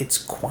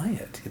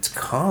quiet. It's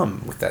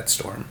calm with that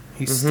storm.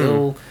 He's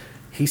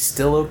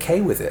still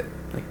okay with it.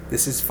 Like,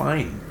 this is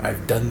fine.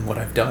 I've done what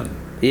I've done.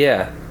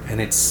 Yeah. And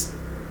it's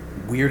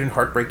weird and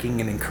heartbreaking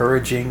and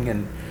encouraging,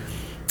 and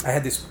I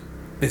had this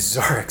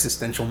bizarre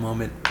existential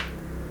moment.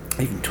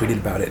 I even tweeted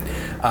about it,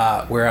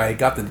 where I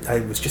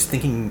was just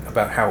thinking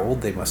about how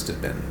old they must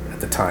have been at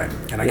the time,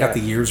 and I got the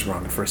years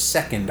wrong. And for a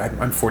second,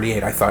 I'm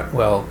 48. I thought,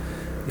 well,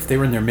 if they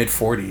were in their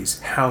mid-40s,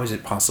 how is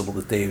it possible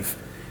that they've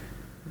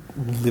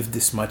lived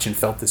this much and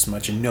felt this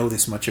much and know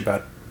this much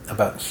about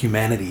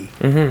humanity?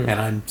 And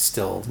I'm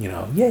still,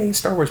 yay,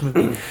 Star Wars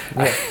movie.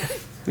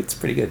 It's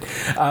pretty good.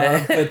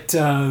 But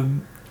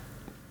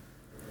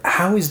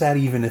how is that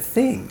even a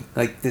thing?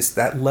 Like,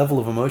 that level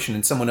of emotion.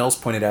 And someone else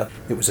pointed out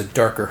it was a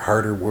darker,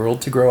 harder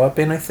world to grow up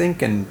in, I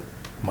think, and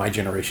my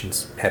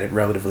generation's had it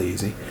relatively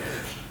easy.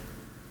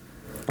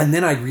 And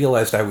then I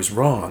realized I was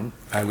wrong.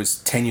 I was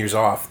 10 years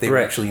off. They were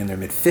actually in their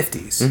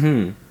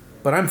mid-50s.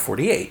 But I'm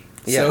 48.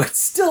 So it's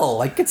still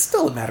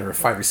a matter of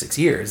 5 or 6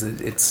 years.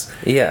 It's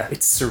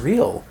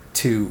surreal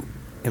to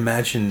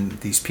imagine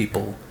these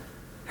people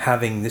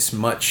having this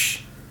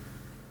much,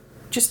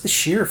 just the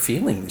sheer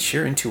feeling, the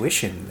sheer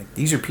intuition. Like,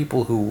 these are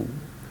people who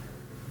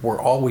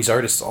were always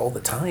artists all the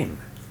time.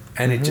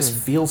 And it just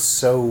feels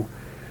so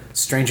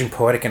strange and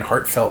poetic and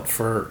heartfelt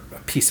for a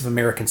piece of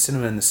American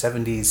cinema in the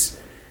 70s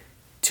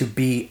to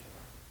be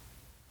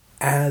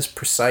as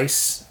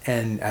precise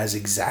and as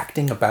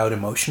exacting about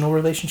emotional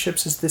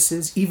relationships as this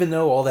is, even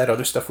though all that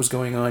other stuff was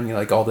going on,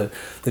 like all the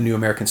new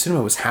American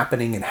cinema was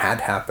happening and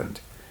had happened.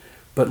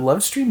 But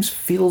Love Streams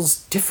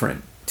feels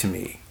different to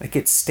me. Like,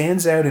 it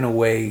stands out in a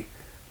way,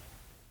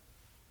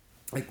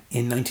 like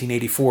in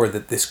 1984,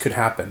 that this could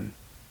happen.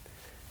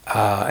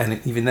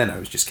 And even then I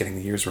was just getting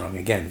the years wrong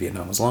again.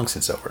 Vietnam was long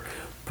since over.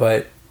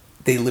 But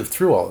they lived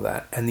through all of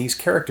that, and these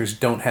characters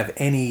don't have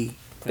any...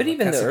 But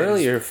even the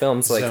earlier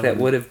films that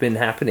would have been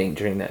happening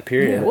during that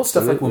period. Yeah, well,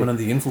 stuff like Women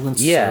Under the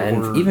Influence. Yeah,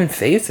 and even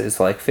Faces.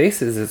 Like,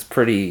 Faces is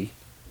pretty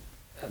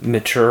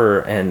mature,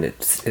 and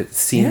it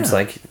seems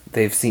like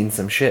they've seen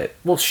some shit.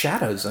 Well,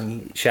 Shadows, I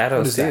mean...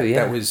 Shadows, too,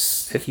 yeah. That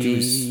was... 50... He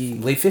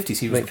was late 50s.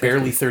 He was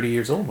barely 30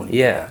 years old when he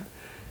did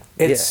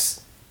that.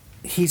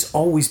 He's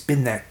always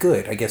been that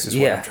good, I guess is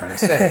what I'm trying to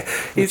say.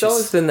 He's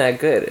always been that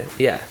good,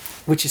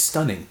 which is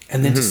stunning.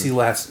 And then to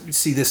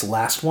see this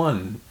last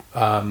one...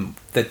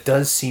 that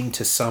does seem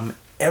to sum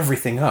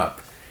everything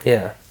up.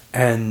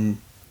 And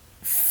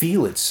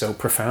feel it so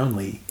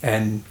profoundly.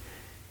 And,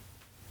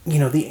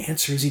 the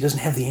answer is he doesn't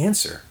have the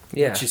answer.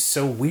 Which is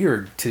so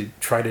weird to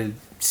try to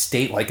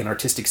state like an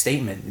artistic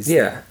statement.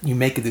 You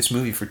make this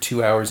movie for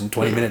 2 hours and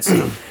 20 minutes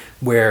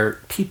where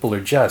people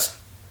are just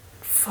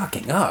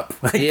fucking up.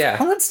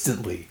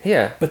 Constantly.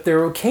 But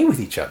they're okay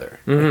with each other.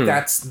 Like,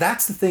 that's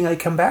the thing I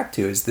come back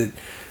to, is that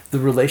the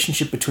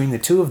relationship between the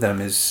two of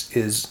them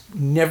is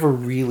never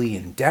really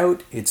in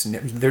doubt.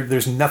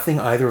 There's nothing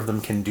either of them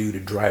can do to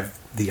drive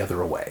the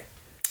other away.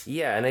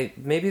 Yeah, and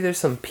maybe there's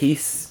some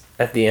peace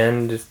at the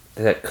end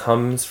that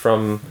comes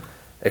from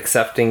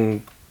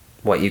accepting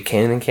what you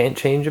can and can't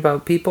change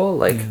about people.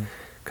 Like,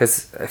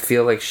 because I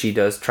feel like she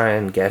does try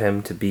and get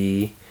him to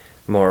be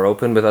more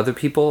open with other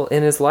people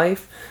in his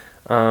life.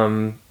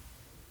 And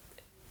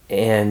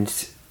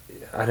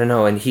I don't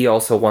know, and he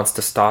also wants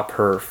to stop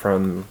her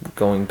from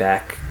going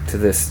back to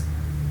this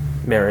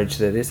marriage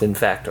that is in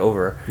fact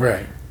over.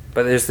 Right.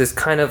 But there's this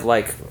kind of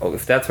like,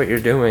 if that's what you're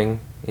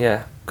doing,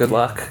 good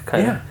luck,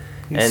 kind of.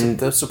 And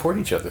they'll support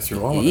each other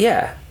through all of it.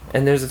 Yeah,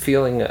 and there's a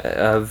feeling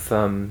of,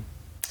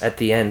 at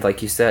the end,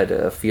 like you said,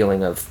 a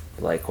feeling of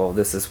like, well,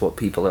 this is what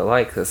people are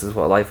like, this is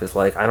what life is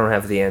like, I don't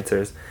have the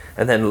answers,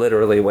 and then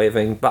literally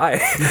waving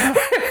bye.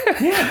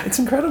 Yeah, it's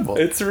incredible.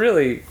 It's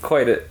really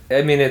quite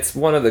it's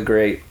one of the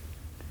great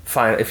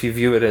if you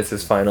view it as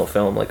his final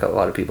film, like a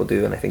lot of people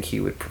do, and I think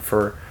he would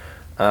prefer,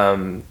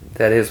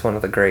 that is one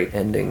of the great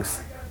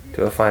endings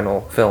to a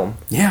final film.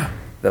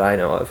 That I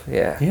know of.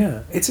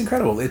 Yeah, it's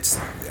incredible.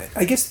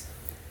 I guess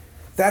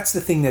that's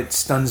the thing that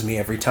stuns me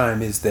every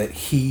time, is that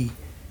he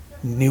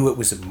knew it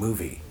was a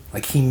movie.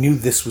 Like, he knew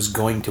this was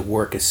going to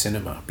work as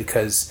cinema,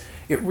 because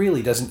it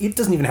really doesn't. It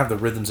doesn't even have the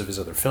rhythms of his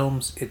other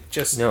films. It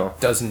just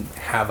doesn't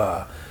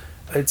have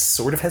it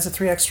sort of has a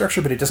 3-act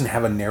structure, but it doesn't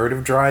have a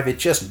narrative drive. It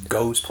just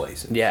goes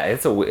places. Yeah,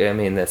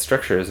 the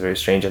structure is very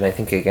strange, and I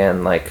think,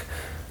 again, like,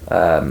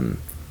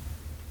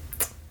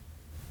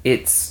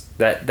 it's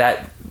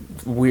that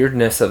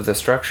weirdness of the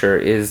structure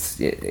is,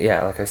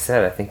 yeah, like I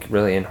said, I think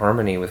really in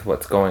harmony with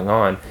what's going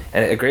on.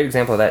 And a great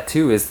example of that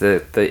too is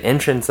the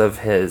entrance of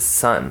his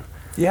son.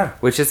 Yeah.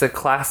 Which is a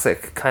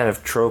classic kind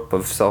of trope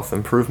of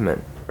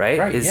self-improvement,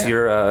 right?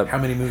 You're a... How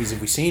many movies have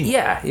we seen?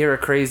 Yeah, you're a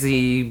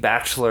crazy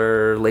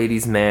bachelor,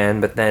 ladies' man,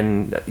 but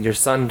then your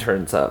son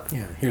turns up.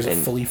 Yeah, here's a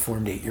fully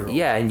formed 8-year-old.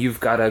 Yeah, and you've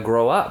got to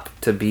grow up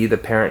to be the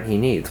parent he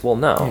needs. Well,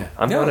 no.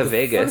 I'm going to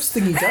Vegas. The first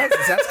thing he does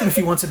is ask him if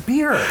he wants a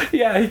beer.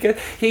 Yeah,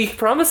 he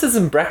promises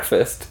him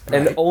breakfast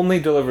and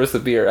only delivers the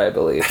beer, I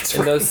believe. That's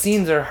and those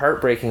scenes are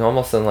heartbreaking,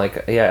 almost in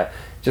like,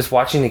 just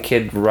watching the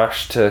kid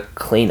rush to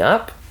clean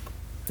up.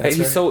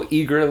 He's so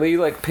eagerly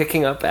like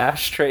picking up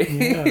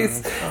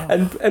ashtrays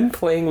and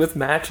playing with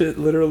matches,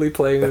 literally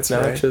playing with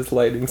matches,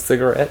 lighting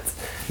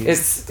cigarettes.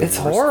 It's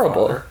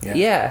horrible.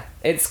 Yeah,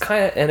 it's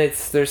kind of, and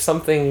there's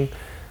something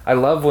I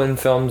love when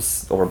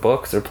films or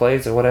books or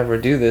plays or whatever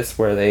do this,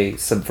 where they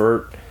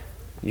subvert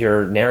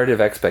your narrative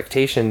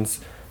expectations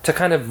to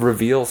kind of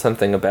reveal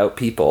something about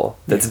people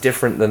that's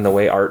different than the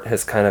way art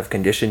has kind of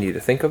conditioned you to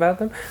think about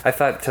them. I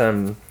thought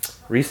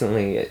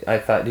recently,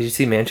 did you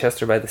see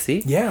Manchester by the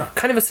Sea? Yeah.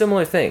 Kind of a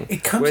similar thing.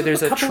 It comes where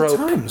there's up a couple trope,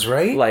 of times,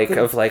 right?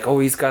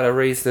 He's got to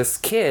raise this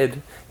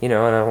kid, and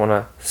I don't want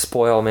to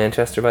spoil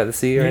Manchester by the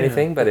Sea or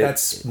anything, but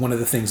that's one of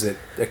the things that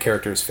a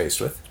character is faced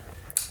with.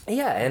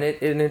 Yeah, and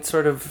it's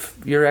sort of,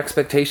 your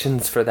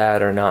expectations for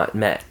that are not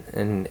met,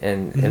 and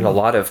in a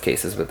lot of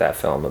cases with that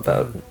film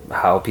about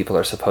how people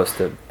are supposed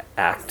to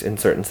act in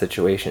certain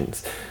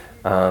situations.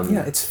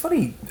 It's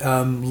funny.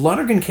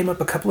 Lonergan came up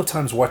a couple of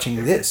times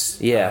watching this.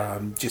 Yeah.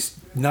 Just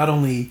not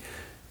only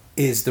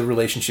is the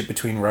relationship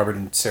between Robert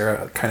and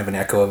Sarah kind of an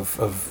echo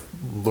of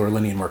Laura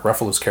Linney and Mark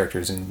Ruffalo's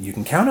characters in You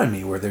Can Count on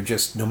Me, where they're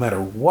just, no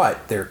matter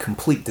what, they're a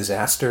complete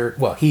disaster.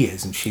 Well, he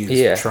is, and she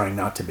is trying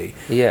not to be.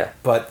 Yeah.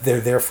 But they're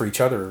there for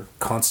each other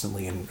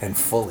constantly and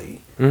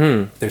fully.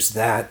 Mm-hmm. There's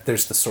that.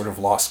 There's the sort of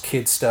lost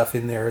kid stuff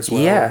in there as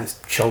well. Yeah. These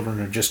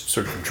children are just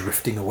sort of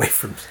drifting away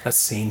from a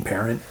sane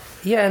parent.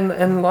 Yeah,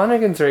 and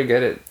Lonergan's very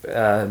good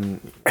at, in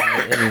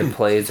the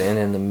plays and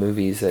in the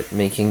movies, at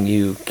making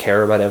you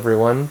care about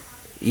everyone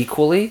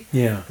equally.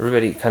 Yeah.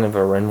 Everybody, kind of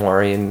a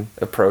Renoirian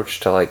approach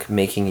to like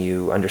making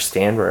you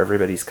understand where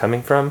everybody's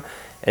coming from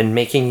and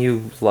making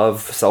you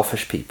love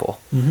selfish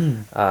people.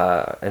 Mm-hmm.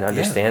 And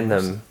understand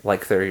them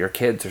like they're your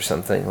kids or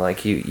something.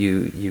 Like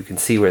you can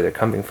see where they're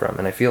coming from.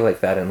 And I feel like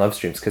that in Love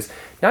Streams, because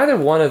neither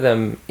one of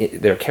them,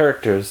 their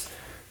characters,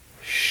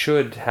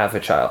 should have a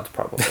child,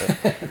 probably.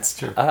 That's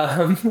true.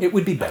 It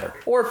would be better.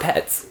 Or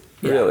pets,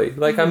 really.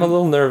 Like, I'm a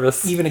little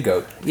nervous. Even a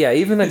goat. Yeah,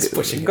 even a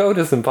goat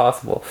is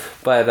impossible.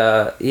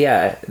 But,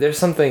 there's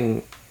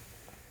something...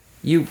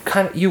 You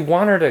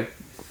want her to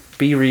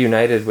be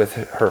reunited with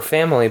her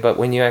family, but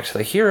when you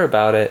actually hear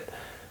about it,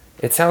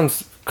 it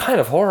sounds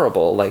kind of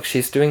horrible. Like,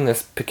 she's doing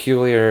this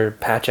peculiar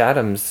Patch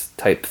Adams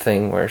type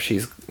thing where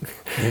she's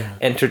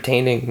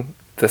entertaining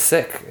the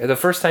sick. The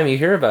first time you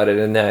hear about it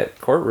in that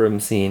courtroom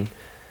scene,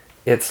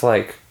 it's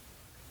like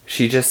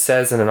she just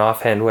says in an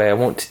offhand way, "I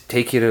won't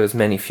take you to as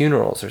many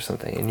funerals," or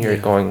something, and you're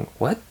going,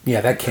 "What?" Yeah,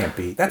 that can't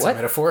be. That's a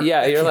metaphor.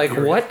 Yeah, you're like,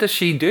 "What does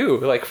she do?"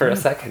 Like for a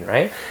second,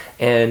 right?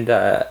 And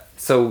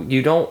so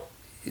you don't.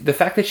 The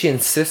fact that she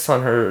insists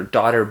on her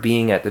daughter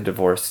being at the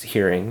divorce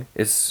hearing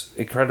is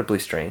incredibly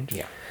strange.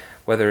 Yeah,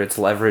 whether it's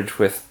leverage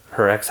with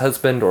her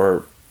ex-husband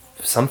or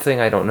something,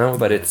 I don't know,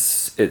 but it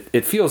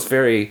feels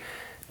very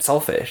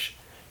selfish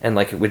and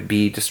like it would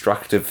be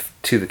destructive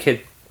to the kid.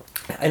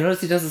 I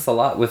noticed he does this a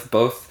lot with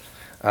both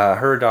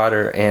her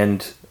daughter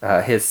and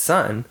his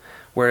son,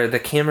 where the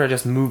camera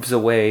just moves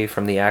away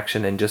from the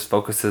action and just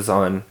focuses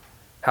on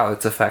how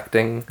it's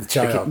affecting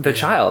the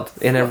child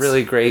in a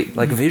really great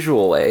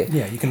visual way.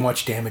 Yeah, you can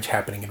watch damage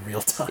happening in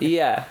real time.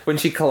 Yeah, when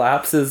she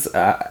collapses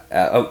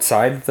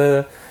outside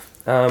the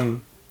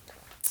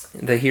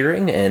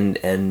hearing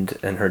and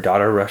her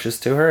daughter rushes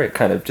to her, it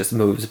kind of just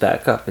moves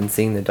back up, and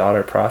seeing the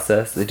daughter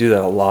process. They do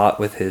that a lot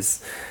with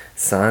his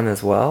son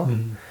as well.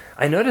 Mm-hmm.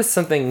 I noticed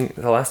something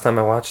the last time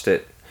I watched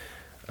it.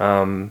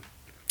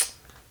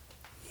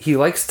 He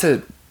likes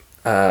to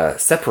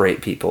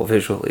separate people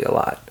visually a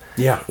lot.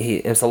 Yeah.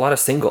 It's a lot of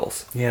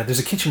singles. Yeah, there's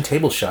a kitchen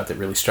table shot that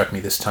really struck me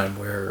this time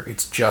where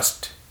it's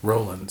just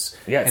Roland's.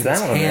 Yeah, it's and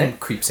that his one.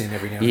 hand creeps in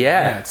every now and then.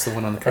 Yeah. It's the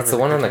one on the cover. It's the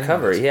one on the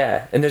cover,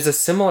 yeah. And there's a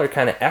similar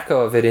kind of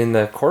echo of it in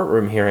the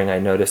courtroom hearing, I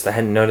noticed. I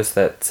hadn't noticed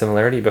that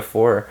similarity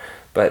before.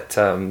 But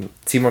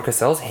Seymour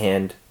Cassell's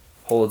hand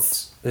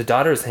holds the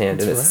daughter's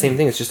hand, and it's the same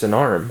thing. It's just an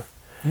arm.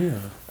 Yeah.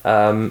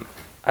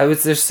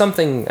 There's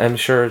something, I'm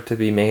sure, to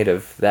be made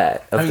of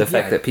that, the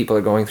fact that people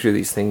are going through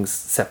these things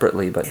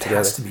separately but together. It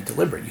has to be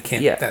deliberate. You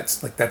can't.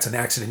 That's an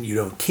accident you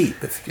don't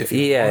keep. If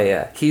you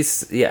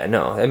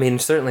I mean,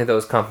 certainly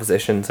those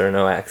compositions are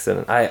no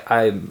accident.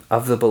 I'm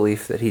of the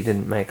belief that he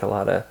didn't make a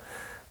lot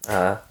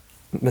of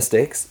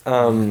mistakes. But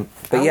Al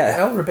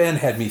Raban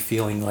had me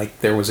feeling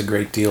like there was a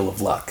great deal of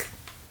luck.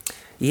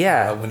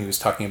 Yeah. When he was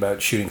talking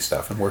about shooting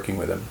stuff and working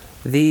with him,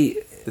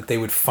 that they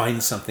would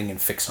find something and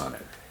fix on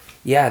it.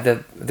 Yeah,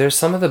 there's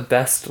some of the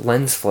best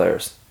lens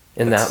flares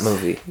in that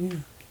movie.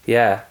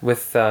 Yeah,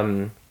 with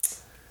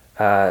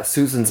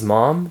Susan's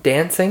mom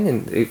dancing,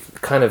 and it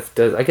kind of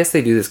does. I guess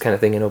they do this kind of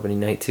thing in opening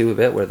night too, a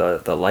bit, where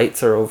the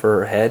lights are over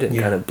her head and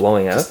kind of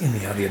blowing out, just in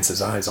the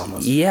audience's eyes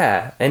almost.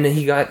 Yeah, and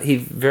he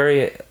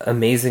very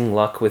amazing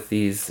luck with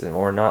these,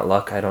 or not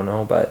luck, I don't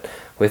know, but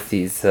with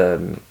these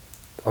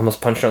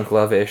almost Punch Drunk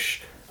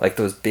Love-ish, like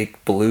those big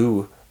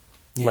blue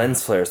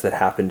lens flares that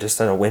happen just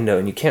on a window,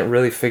 and you can't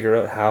really figure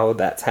out how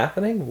that's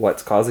happening,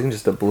 what's causing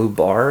just a blue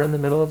bar in the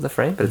middle of the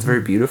frame, but it's very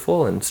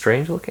beautiful and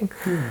strange looking.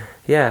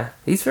 Yeah,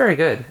 he's very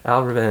good,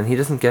 Al Rabin. He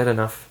doesn't get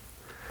enough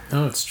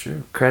it's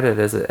true. credit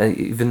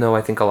even though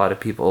I think a lot of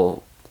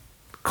people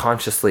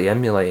consciously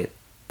emulate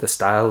the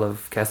style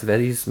of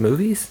Cassavetes'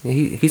 movies.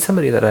 He's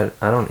somebody that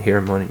I don't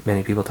hear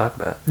many people talk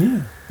about.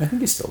 Yeah, I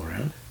think he's still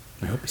around.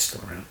 I hope he's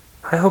still around.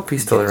 I hope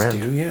he's still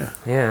around.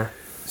 Yeah.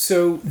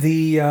 So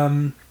the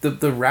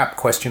wrap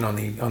question on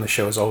the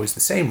show is always the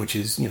same, which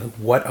is,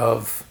 what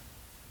of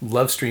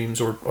Love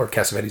Streams or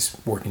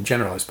Cassavetes' work in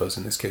general, I suppose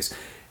in this case,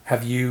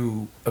 have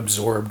you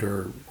absorbed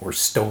or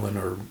stolen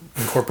or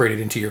incorporated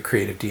into your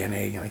creative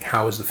DNA? Like,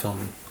 how has the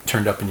film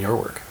turned up in your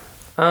work?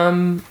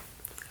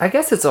 I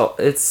guess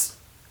it's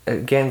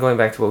again going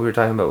back to what we were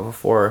talking about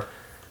before.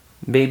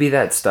 Maybe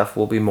that stuff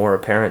will be more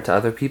apparent to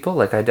other people.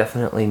 Like, I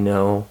definitely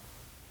know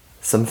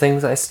some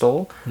things I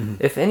stole. Mm-hmm.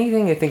 If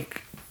anything, I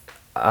think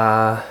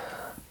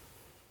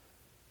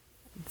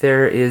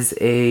there is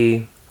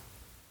a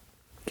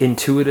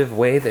intuitive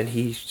way that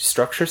he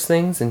structures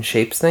things and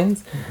shapes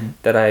things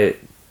that I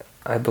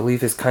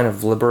believe has kind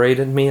of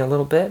liberated me a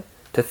little bit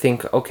to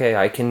think, okay,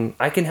 I can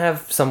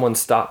have someone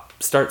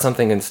start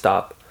something and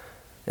stop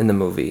in the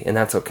movie, and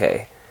that's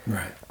okay.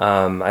 Right.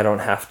 I don't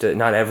have to.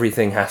 Not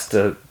everything has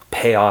to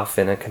pay off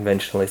in a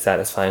conventionally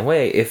satisfying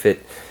way if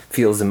it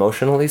feels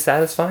emotionally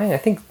satisfying. I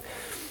think,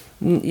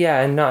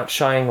 and not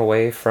shying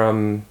away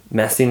from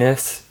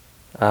messiness,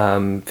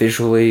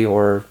 visually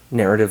or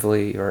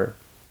narratively or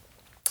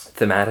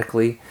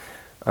thematically.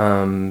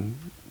 I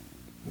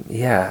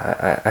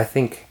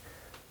think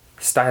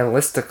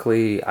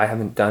stylistically I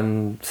haven't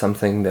done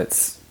something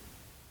that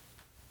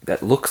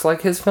looks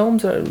like his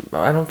films,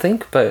 I don't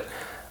think, but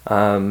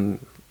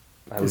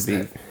is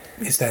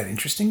that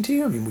interesting to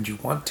you? I mean, would you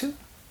want to?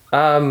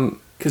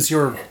 Because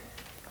your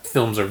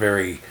films are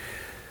very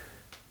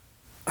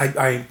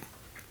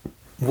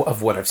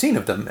of what I've seen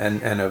of them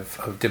and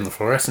of Dim the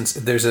Fluorescence,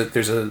 there's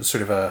a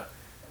sort of a,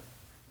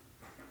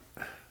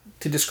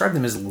 to describe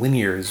them as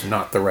linear is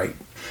not the right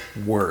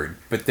word,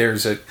 but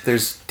there's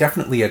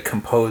definitely a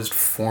composed,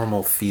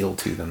 formal feel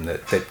to them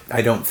that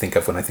I don't think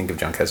of when I think of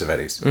John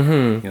Cassavetes.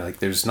 Mm-hmm. Like,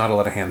 there's not a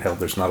lot of handheld,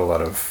 there's not a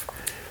lot of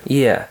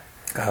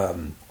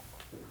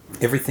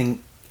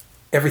everything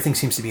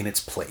seems to be in its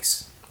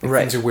place.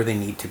 Right. Things are where they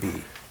need to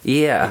be.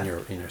 Yeah.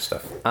 In your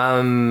stuff.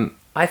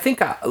 I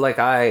think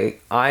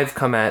I've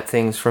come at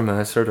things from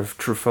a sort of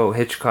Truffaut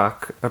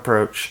Hitchcock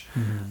approach.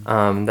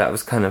 Mm-hmm. That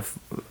was kind of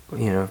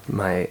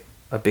a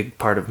big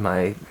part of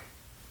my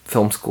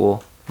film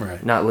school.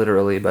 Right. Not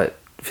literally, but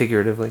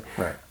figuratively.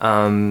 Right.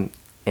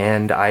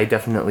 And I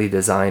definitely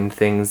designed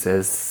things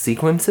as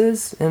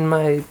sequences in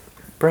my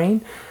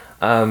brain.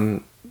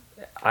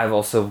 I've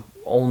also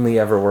only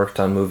ever worked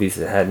on movies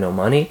that had no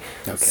money.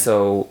 Okay.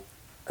 So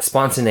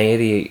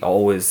spontaneity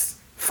always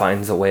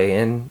finds a way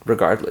in,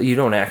 regardless. You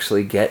don't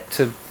actually get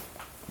to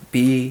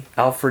be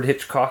Alfred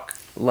Hitchcock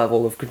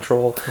level of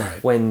control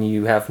when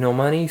you have no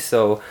money.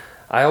 So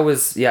I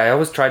always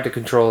tried to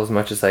control as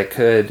much as I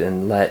could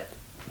and let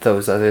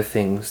those other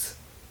things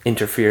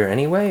interfere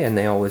anyway, and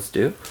they always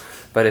do.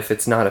 But if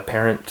it's not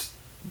apparent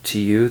to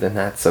you, then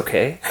that's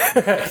okay.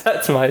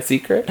 That's my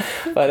secret.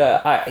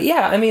 But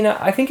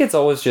I think it's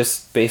always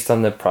just based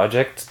on the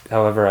project.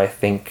 However, I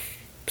think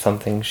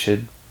something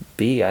should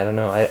be. I don't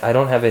know. I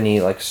don't have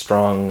any like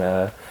strong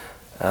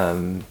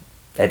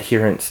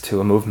adherence to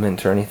a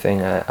movement or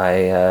anything.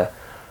 I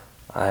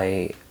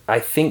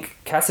think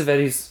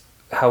Cassavetes,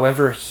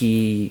 however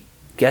he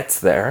gets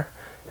there,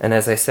 and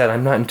as I said,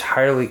 I'm not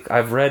entirely.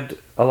 I've read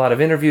a lot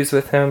of interviews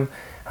with him.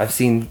 I've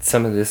seen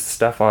some of this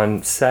stuff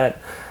on set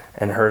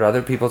and heard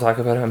other people talk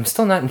about it. I'm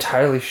still not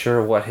entirely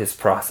sure what his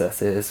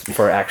process is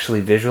for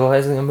actually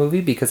visualizing a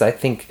movie, because I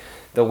think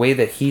the way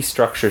that he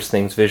structures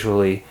things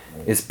visually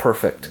is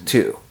perfect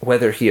too.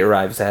 Whether he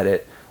arrives at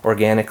it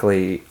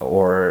organically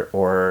or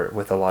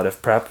with a lot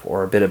of prep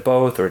or a bit of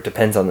both, or it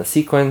depends on the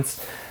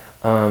sequence,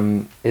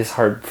 is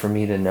hard for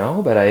me to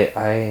know. But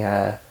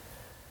I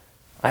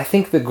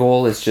think the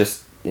goal is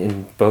just,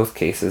 in both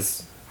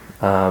cases,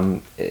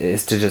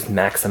 is to just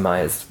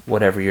maximize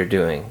whatever you're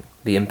doing,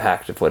 the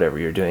impact of whatever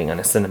you're doing on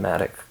a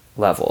cinematic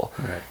level.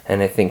 Right.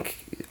 And I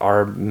think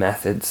our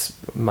methods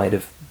might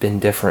have been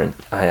different.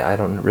 I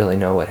don't really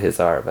know what his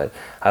are, but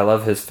I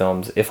love his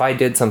films. If I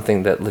did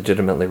something that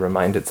legitimately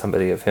reminded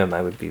somebody of him,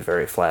 I would be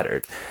very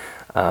flattered.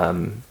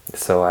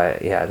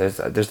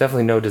 There's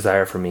definitely no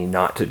desire for me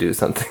not to do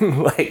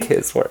something like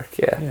his work.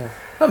 Yeah.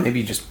 Well,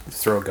 maybe you just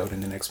throw a goat in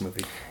the next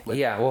movie.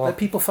 Let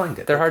people find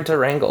it. They're hard to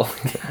wrangle.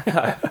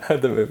 The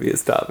movie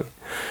has taught me.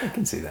 I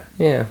can see that.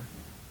 Yeah.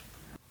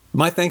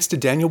 My thanks to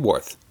Daniel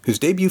Worth, whose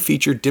debut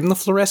feature Dim the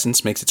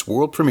Fluorescence makes its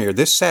world premiere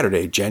this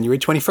Saturday, January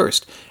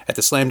 21st, at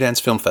the Slamdance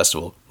Film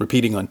Festival,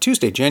 repeating on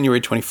Tuesday, January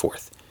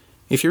 24th.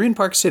 If you're in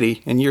Park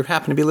City and you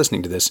happen to be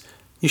listening to this,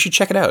 you should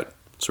check it out.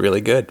 It's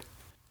really good.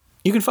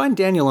 You can find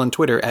Daniel on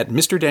Twitter at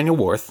Mr. Daniel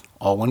Worth,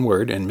 all one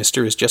word, and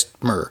Mr. is just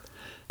Mr.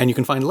 And you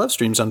can find Love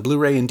Streams on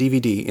Blu-ray and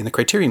DVD in the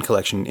Criterion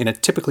Collection in a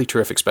typically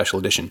terrific special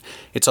edition.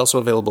 It's also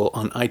available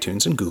on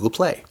iTunes and Google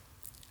Play.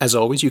 As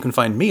always, you can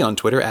find me on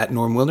Twitter at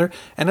Norm Wilner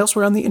and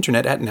elsewhere on the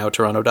internet at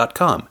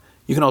nowtoronto.com.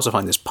 You can also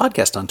find this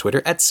podcast on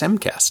Twitter at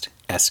Semcast,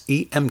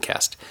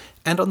 S-E-M-Cast,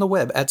 and on the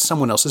web at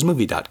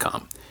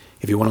someoneelsesmovie.com.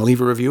 If you want to leave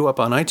a review up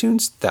on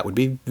iTunes, that would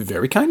be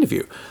very kind of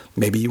you.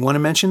 Maybe you want to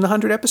mention the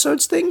 100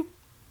 episodes thing?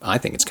 I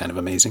think it's kind of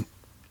amazing.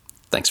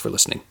 Thanks for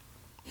listening.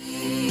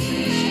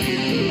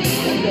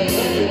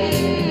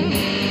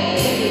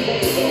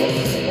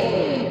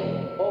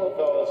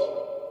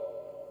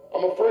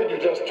 I'm afraid you're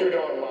just too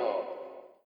darn loud.